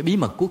như cái bí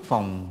mật quốc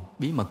phòng,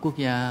 bí mật quốc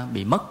gia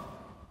bị mất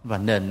và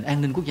nền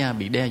an ninh quốc gia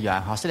bị đe dọa.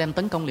 Họ sẽ đem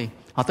tấn công liền.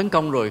 Họ tấn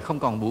công rồi không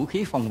còn vũ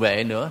khí phòng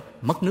vệ nữa,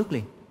 mất nước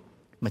liền.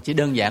 Mà chỉ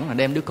đơn giản là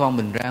đem đứa con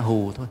mình ra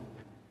hù thôi.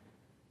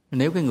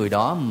 Nếu cái người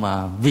đó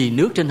mà vì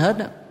nước trên hết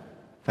á,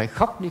 phải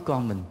khóc đứa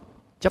con mình,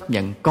 chấp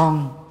nhận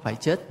con phải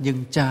chết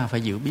nhưng cha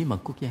phải giữ bí mật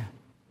quốc gia.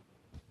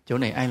 Chỗ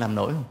này ai làm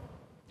nổi không?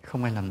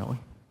 Không ai làm nổi.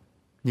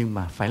 Nhưng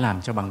mà phải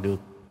làm cho bằng được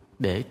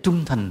để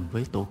trung thành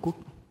với Tổ quốc.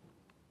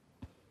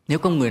 Nếu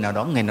có người nào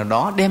đó, ngày nào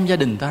đó đem gia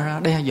đình ta ra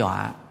đe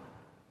dọa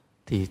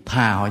thì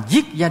thà họ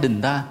giết gia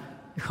đình ta,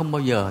 không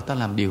bao giờ ta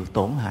làm điều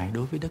tổn hại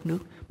đối với đất nước.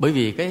 Bởi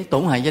vì cái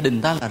tổn hại gia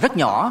đình ta là rất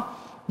nhỏ,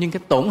 nhưng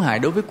cái tổn hại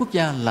đối với quốc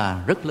gia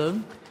là rất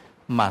lớn.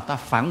 Mà ta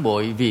phản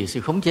bội vì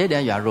sự khống chế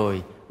đe dọa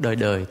rồi, đời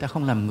đời ta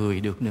không làm người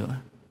được nữa.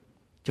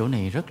 Chỗ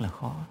này rất là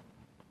khó.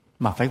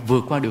 Mà phải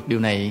vượt qua được điều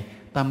này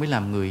ta mới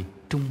làm người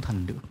trung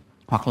thành được.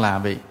 Hoặc là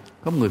vậy,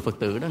 có một người Phật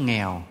tử đó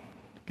nghèo,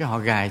 cái họ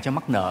gài cho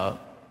mắc nợ,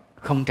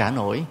 không trả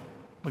nổi.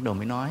 Bắt đầu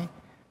mới nói,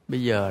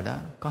 bây giờ đó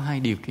có hai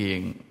điều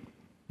kiện.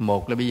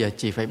 Một là bây giờ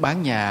chị phải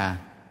bán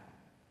nhà,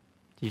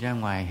 chị ra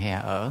ngoài hè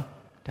ở,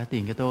 trả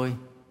tiền cho tôi.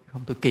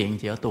 Không tôi kiện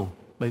chị ở tù,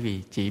 bởi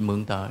vì chị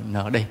mượn tờ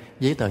nợ đây,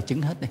 giấy tờ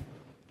chứng hết đây.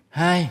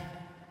 Hai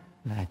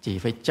là chị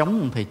phải chống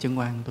ông thầy Chân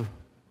Oan tôi.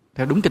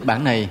 Theo đúng kịch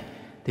bản này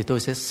thì tôi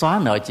sẽ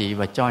xóa nợ chị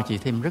và cho chị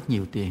thêm rất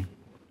nhiều tiền.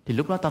 Thì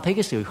lúc đó ta thấy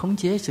cái sự khống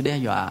chế, sự đe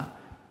dọa,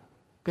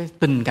 cái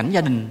tình cảnh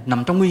gia đình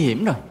nằm trong nguy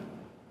hiểm rồi.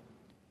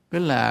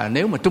 Cái là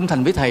nếu mà trung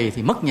thành với thầy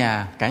thì mất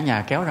nhà, cả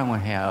nhà kéo ra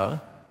ngoài hè ở,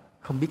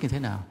 không biết như thế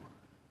nào.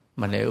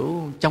 Mà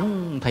nếu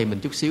chống thầy mình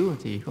chút xíu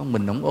thì có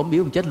mình ổng ốm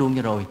biếu, chết luôn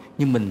cho rồi.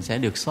 Nhưng mình sẽ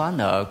được xóa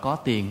nợ, có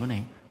tiền của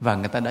này. Và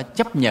người ta đã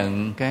chấp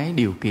nhận cái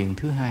điều kiện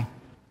thứ hai,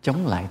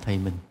 chống lại thầy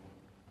mình.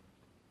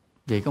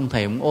 Vậy ông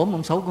thầy ông ốm,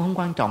 ông xấu cũng không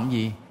quan trọng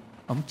gì.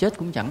 Ông chết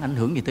cũng chẳng ảnh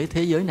hưởng gì tới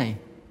thế giới này.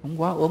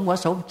 Ông quá ốm, quá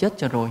xấu, chết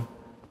cho rồi.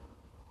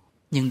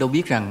 Nhưng đâu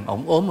biết rằng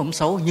ông ốm, ông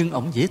xấu, nhưng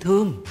ông dễ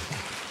thương.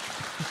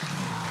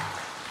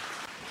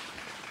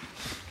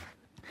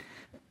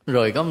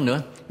 Rồi có một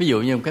nữa, ví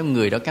dụ như cái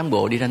người đó cán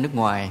bộ đi ra nước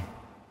ngoài.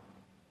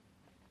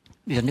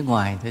 Đi ra nước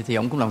ngoài thì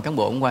ông cũng làm cán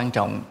bộ, ông quan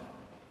trọng.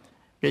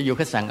 Cái vô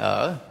khách sạn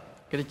ở,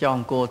 cái đó cho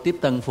ông cô tiếp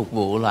tân phục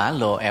vụ lả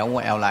lộ ẹo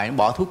qua ẹo lại, nó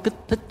bỏ thuốc kích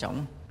thích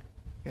trọng.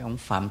 Cái ông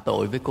phạm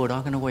tội với cô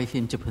đó, cái nó quay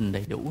phim chụp hình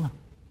đầy đủ.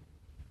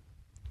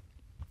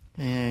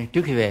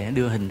 Trước khi về nó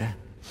đưa hình ra,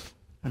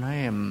 nó nói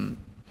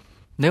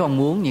nếu ông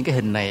muốn những cái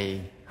hình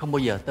này không bao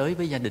giờ tới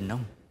với gia đình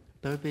ông,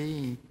 tới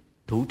với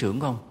thủ trưởng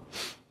của ông,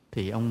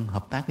 thì ông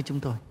hợp tác với chúng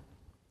tôi.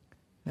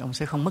 Ông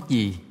sẽ không mất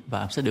gì và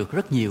ông sẽ được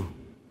rất nhiều.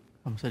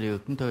 Ông sẽ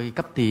được chúng tôi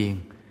cấp tiền.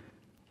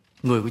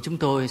 Người của chúng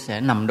tôi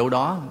sẽ nằm đâu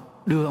đó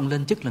đưa ông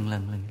lên chức lần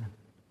lần.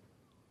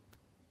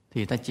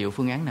 Thì ta chịu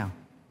phương án nào?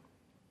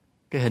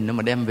 Cái hình đó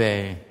mà đem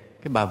về,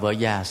 cái bà vợ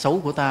già xấu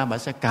của ta, bà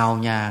sẽ cào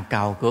nhà,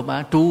 cào cửa,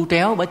 bà tru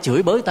tréo, bà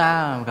chửi bới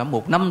ta cả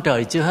một năm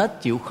trời chưa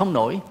hết, chịu không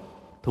nổi.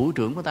 Thủ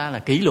trưởng của ta là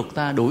kỷ luật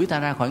ta, đuổi ta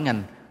ra khỏi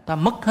ngành, ta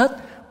mất hết,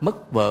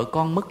 mất vợ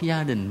con, mất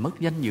gia đình, mất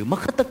danh dự,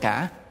 mất hết tất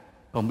cả.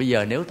 Còn bây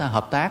giờ nếu ta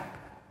hợp tác,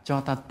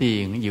 cho ta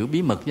tiền, giữ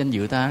bí mật danh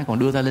dự ta, còn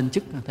đưa ta lên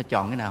chức, ta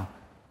chọn cái nào?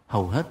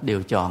 Hầu hết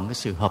đều chọn cái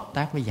sự hợp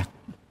tác với giặc.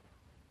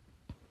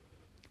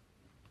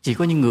 Chỉ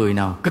có những người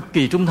nào cực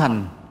kỳ trung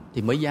thành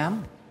thì mới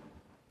dám.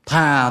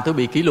 Thà tôi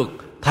bị kỷ luật,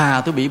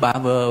 thà tôi bị bà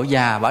vợ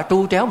già bà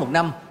tru tréo một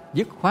năm,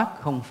 dứt khoát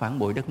không phản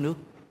bội đất nước.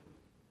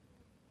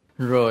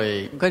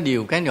 Rồi có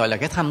điều cái gọi là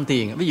cái tham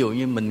tiền. Ví dụ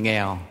như mình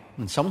nghèo,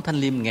 mình sống thanh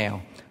liêm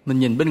nghèo, mình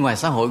nhìn bên ngoài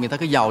xã hội người ta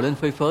cứ giàu lên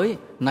phơi phới,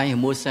 nay họ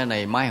mua xe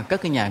này, mai họ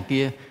cất cái nhà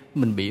kia,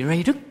 mình bị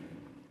ray rứt.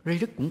 Ray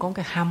rứt cũng có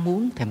cái ham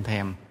muốn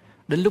thèm.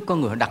 Đến lúc có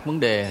người họ đặt vấn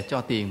đề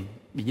cho tiền,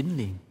 bị dính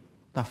liền.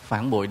 Ta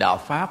phản bội đạo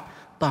Pháp,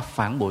 ta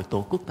phản bội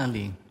tổ quốc ta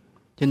liền.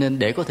 Cho nên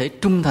để có thể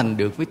trung thành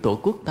được với tổ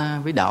quốc ta,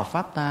 với đạo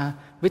Pháp ta,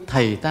 với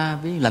thầy ta,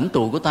 với lãnh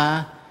tụ của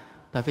ta,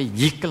 ta phải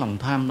diệt cái lòng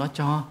tham đó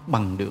cho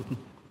bằng được.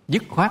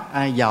 Dứt khoát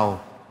ai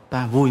giàu,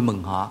 ta vui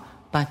mừng họ,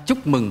 ta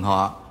chúc mừng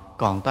họ.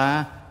 Còn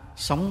ta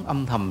sống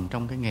âm thầm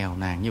trong cái nghèo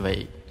nàn như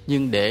vậy.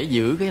 Nhưng để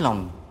giữ cái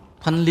lòng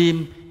thanh liêm,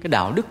 cái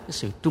đạo đức, cái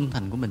sự trung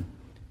thành của mình,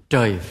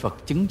 trời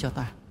Phật chứng cho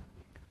ta.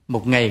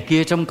 Một ngày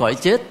kia trong cõi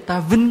chết, ta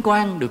vinh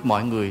quang được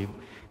mọi người,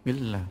 nghĩa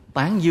là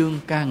tán dương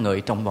ca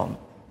ngợi trọng vọng.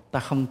 Ta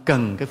không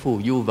cần cái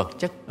phù du vật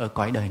chất ở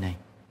cõi đời này.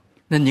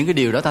 Nên những cái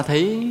điều đó ta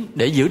thấy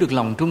để giữ được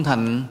lòng trung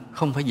thành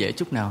không phải dễ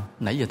chút nào.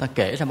 Nãy giờ ta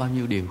kể ra bao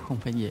nhiêu điều không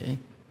phải dễ.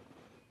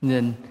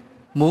 Nên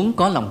muốn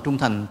có lòng trung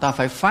thành, ta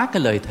phải phát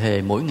cái lời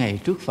thề mỗi ngày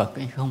trước Phật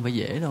ấy, không phải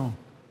dễ đâu.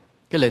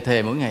 Cái lời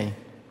thề mỗi ngày,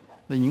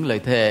 những lời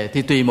thề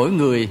thì tùy mỗi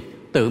người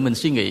tự mình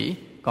suy nghĩ.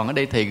 Còn ở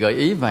đây thầy gợi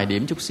ý vài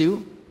điểm chút xíu.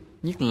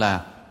 Nhất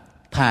là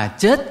thà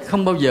chết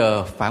không bao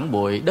giờ phản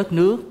bội đất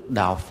nước,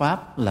 đạo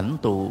Pháp, lãnh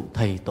tụ,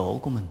 thầy tổ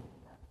của mình.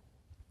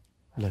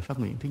 Lời phát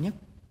nguyện thứ nhất.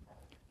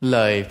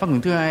 Lời phát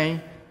nguyện thứ hai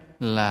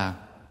là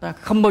ta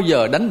không bao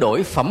giờ đánh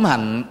đổi phẩm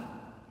hạnh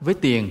với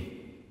tiền.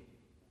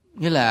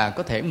 Nghĩa là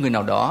có thể người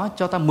nào đó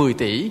cho ta 10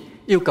 tỷ,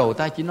 yêu cầu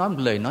ta chỉ nói một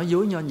lời nói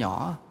dối nho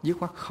nhỏ, dứt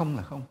khoát không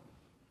là không.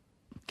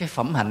 Cái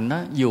phẩm hạnh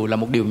đó dù là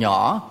một điều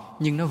nhỏ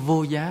nhưng nó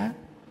vô giá.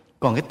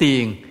 Còn cái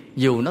tiền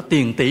dù nó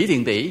tiền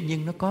tỷ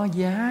nhưng nó có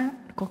giá,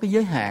 có cái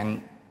giới hạn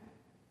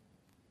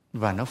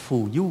và nó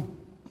phù du.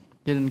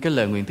 Cho nên cái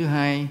lời nguyện thứ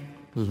hai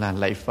là: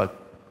 lạy Phật,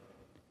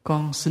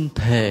 con xin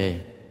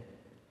thề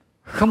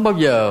không bao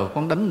giờ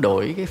con đánh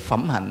đổi cái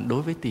phẩm hạnh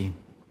đối với tiền.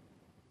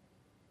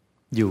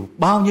 Dù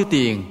bao nhiêu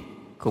tiền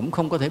cũng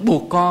không có thể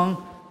buộc con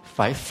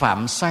phải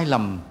phạm sai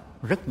lầm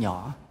rất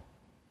nhỏ.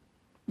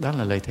 Đó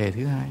là lời thề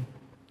thứ hai.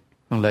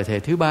 Còn lời thề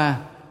thứ ba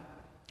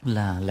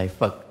là: lạy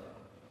Phật,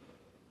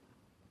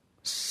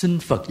 xin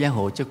Phật gia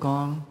hộ cho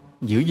con,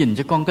 giữ gìn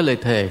cho con cái lời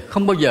thề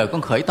không bao giờ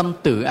con khởi tâm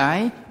tự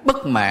ái,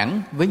 bất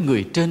mãn với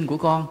người trên của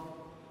con.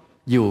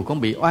 Dù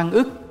con bị oan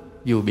ức,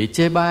 dù bị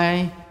chê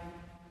bai,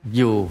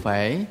 dù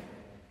phải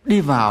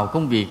đi vào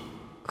công việc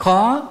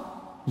khó,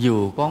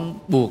 dù con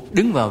buộc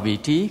đứng vào vị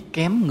trí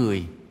kém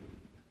người,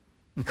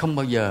 không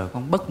bao giờ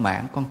con bất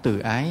mãn, con tự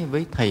ái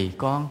với thầy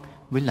con,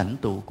 với lãnh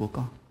tụ của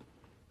con.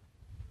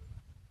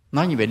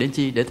 Nói như vậy đến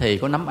chi? Để thầy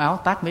có nắm áo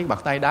tát mấy bạt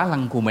tay đá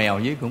lăn cù mèo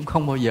chứ cũng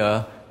không bao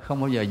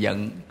giờ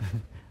giận.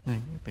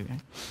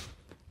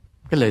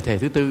 Cái lời thề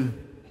thứ tư: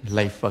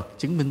 lạy Phật,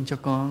 chứng minh cho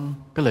con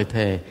cái lời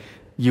thề,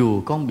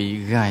 dù con bị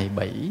gài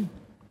bẫy,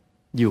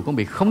 dù con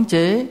bị khống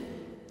chế,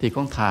 thì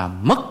con thà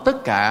mất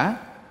tất cả,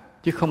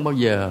 chứ không bao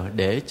giờ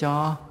để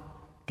cho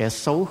kẻ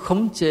xấu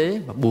khống chế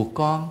và buộc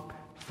con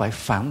phải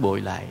phản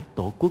bội lại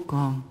tổ quốc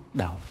con,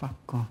 đạo pháp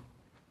con.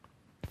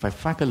 Phải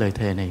phát cái lời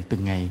thề này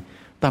từng ngày,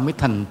 ta mới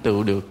thành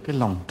tựu được cái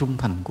lòng trung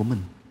thành của mình.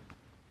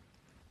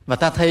 Và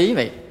ta thấy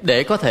vậy,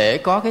 để có thể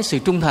có cái sự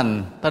trung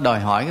thành, ta đòi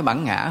hỏi cái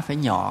bản ngã phải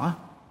nhỏ.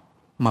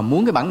 Mà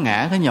muốn cái bản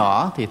ngã nó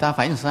nhỏ thì ta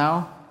phải làm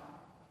sao?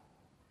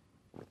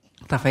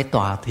 Ta phải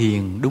tọa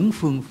thiền đúng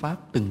phương pháp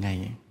từng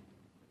ngày.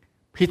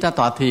 Khi ta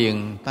tọa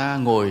thiền, ta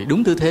ngồi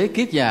đúng tư thế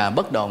kiết già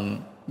bất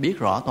động, biết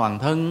rõ toàn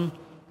thân,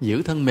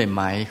 giữ thân mềm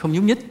mại không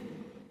nhúc nhích,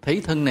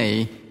 thấy thân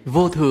này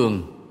vô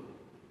thường,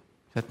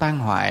 sẽ tan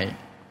hoại,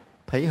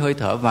 thấy hơi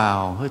thở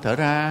vào, hơi thở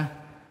ra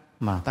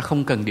mà ta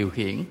không cần điều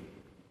khiển.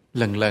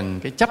 Lần lần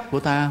cái chấp của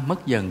ta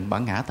mất dần,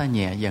 bản ngã ta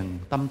nhẹ dần,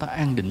 tâm ta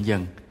an định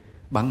dần,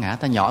 bản ngã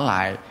ta nhỏ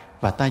lại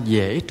và ta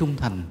dễ trung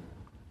thành.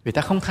 Vì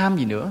ta không tham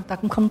gì nữa, ta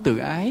cũng không tự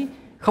ái,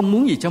 không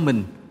muốn gì cho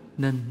mình,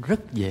 nên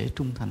rất dễ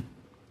trung thành.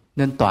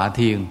 Nên tọa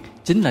thiền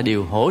chính là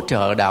điều hỗ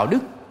trợ đạo đức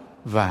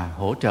và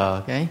hỗ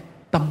trợ cái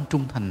tâm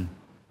trung thành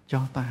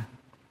cho ta.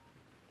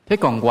 Thế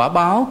còn quả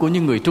báo của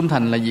những người trung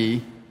thành là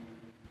gì?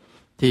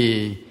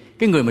 Thì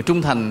cái người mà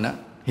trung thành đó,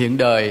 hiện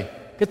đời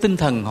cái tinh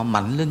thần họ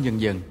mạnh lên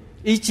dần dần,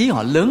 ý chí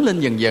họ lớn lên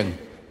dần dần.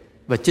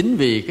 Và chính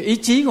vì cái ý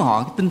chí của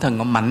họ, cái tinh thần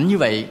họ mạnh như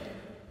vậy,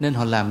 nên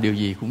họ làm điều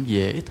gì cũng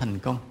dễ thành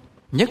công.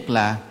 Nhất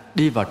là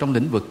đi vào trong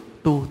lĩnh vực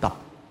tu tập.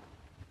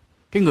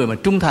 Cái người mà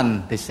trung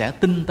thành thì sẽ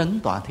tinh tấn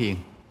tọa thiền.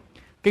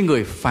 Cái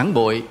người phản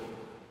bội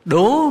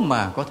đố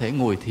mà có thể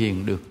ngồi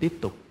thiền được tiếp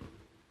tục.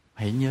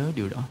 Hãy nhớ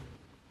điều đó.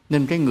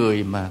 Nên cái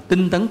người mà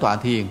tinh tấn tọa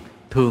thiền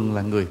thường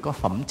là người có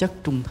phẩm chất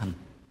trung thành.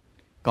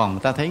 Còn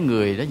ta thấy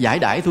người đó giải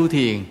đãi tu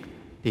thiền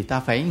thì ta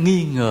phải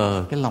nghi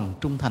ngờ cái lòng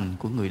trung thành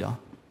của người đó.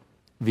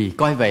 Vì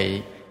coi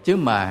vậy chứ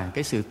mà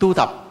cái sự tu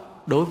tập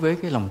đối với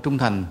cái lòng trung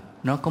thành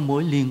nó có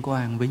mối liên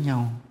quan với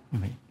nhau như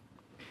vậy.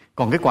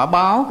 Còn cái quả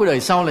báo của đời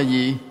sau là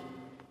gì?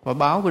 Quả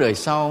báo của đời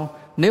sau,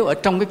 nếu ở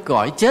trong cái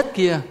cõi chết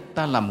kia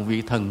ta là một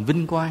vị thần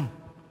vinh quang,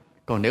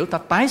 còn nếu ta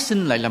tái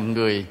sinh lại làm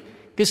người,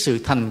 cái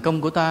sự thành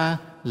công của ta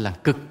là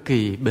cực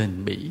kỳ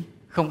bền bỉ,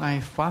 không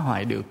ai phá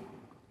hoại được.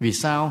 Vì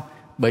sao?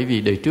 Bởi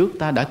vì đời trước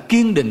ta đã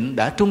kiên định,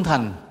 đã trung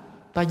thành,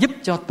 ta giúp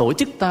cho tổ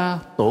chức ta,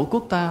 tổ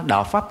quốc ta,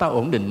 đạo pháp ta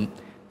ổn định,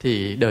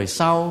 thì đời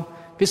sau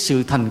cái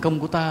sự thành công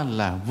của ta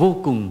là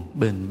vô cùng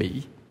bền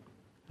bỉ.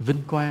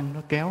 Vinh quang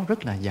nó kéo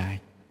rất là dài.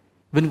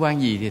 Vinh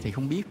quang gì thì thầy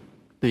không biết,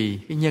 tùy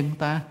cái nhân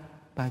ta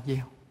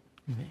gieo.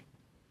 Như vậy.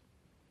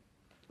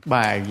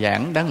 Bài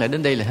giảng đáng lẽ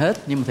đến đây là hết,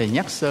 nhưng mà thầy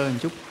nhắc sơ một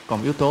chút.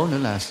 Còn yếu tố nữa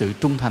là sự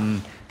trung thành,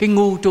 cái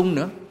ngu trung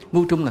nữa.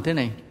 Ngu trung là thế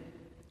này,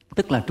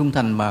 tức là trung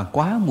thành mà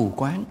quá mù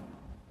quáng.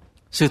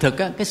 Sự thật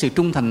á, cái sự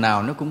trung thành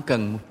nào nó cũng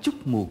cần một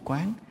chút mù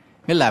quáng.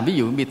 Nghĩa là ví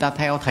dụ như ta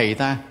theo thầy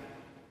ta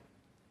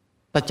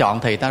chọn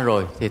thầy ta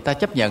rồi thì ta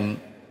chấp nhận.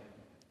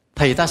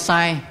 Thầy ta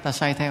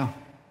sai theo.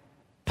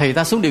 Thầy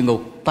ta xuống địa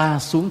ngục, ta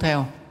xuống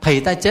theo.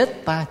 Thầy ta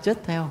chết, ta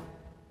chết theo.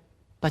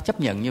 Ta chấp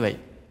nhận như vậy.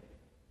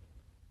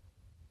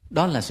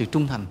 Đó là sự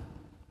trung thành.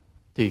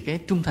 Thì cái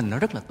trung thành nó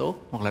rất là tốt.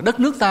 Hoặc là đất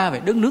nước ta vậy,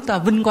 đất nước ta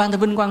vinh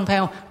quang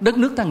theo. Đất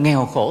nước ta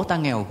nghèo khổ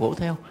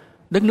theo.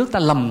 Đất nước ta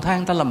lầm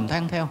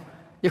than theo.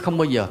 Chứ không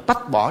bao giờ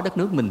tách bỏ đất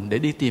nước mình để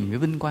đi tìm cái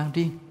vinh quang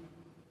riêng.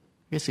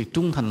 Cái sự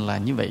trung thành là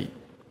như vậy.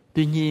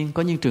 Tuy nhiên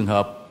có những trường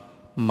hợp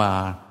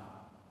mà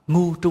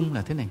ngu trung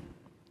là thế này.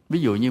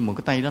 Ví dụ như một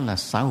cái tay đó là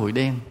xã hội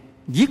đen,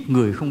 giết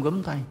người không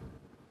gớm tay,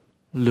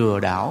 lừa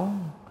đảo,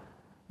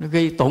 nó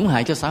gây tổn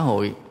hại cho xã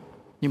hội.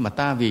 Nhưng mà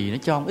ta vì nó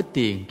cho ông ít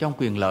tiền, cho ông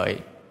quyền lợi,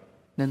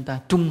 nên ta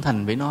trung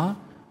thành với nó.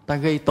 Ta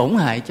gây tổn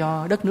hại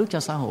cho đất nước, cho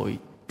xã hội.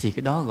 Thì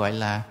cái đó gọi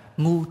là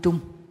ngu trung.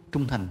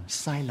 Trung thành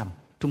sai lầm,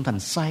 trung thành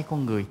sai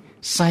con người,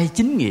 sai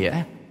chính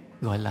nghĩa,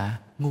 gọi là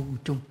ngu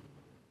trung.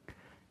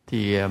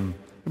 Thì cái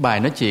bài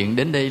nói chuyện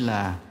đến đây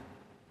là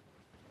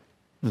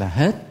là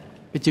hết.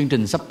 Cái chương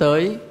trình sắp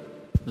tới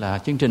là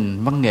chương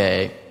trình văn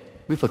nghệ.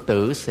 Quý Phật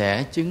tử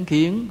sẽ chứng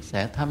kiến,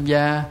 sẽ tham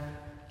gia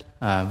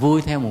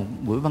vui theo một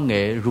buổi văn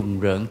nghệ rùng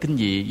rợn kinh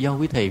dị do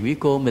quý thầy quý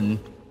cô mình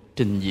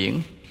trình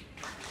diễn.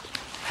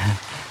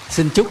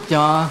 Xin chúc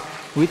cho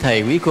quý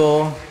thầy quý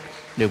cô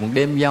được một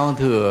đêm giao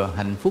thừa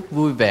hạnh phúc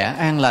vui vẻ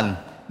an lành,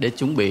 để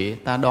chuẩn bị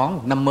ta đón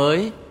một năm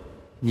mới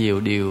nhiều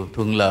điều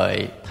thuận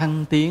lợi,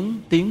 thăng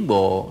tiến, tiến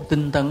bộ,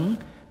 tinh tấn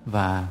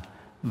và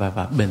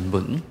bền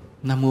vững.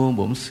 Nam mô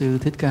Bổn Sư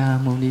Thích Ca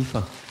Mâu Ni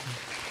Phật.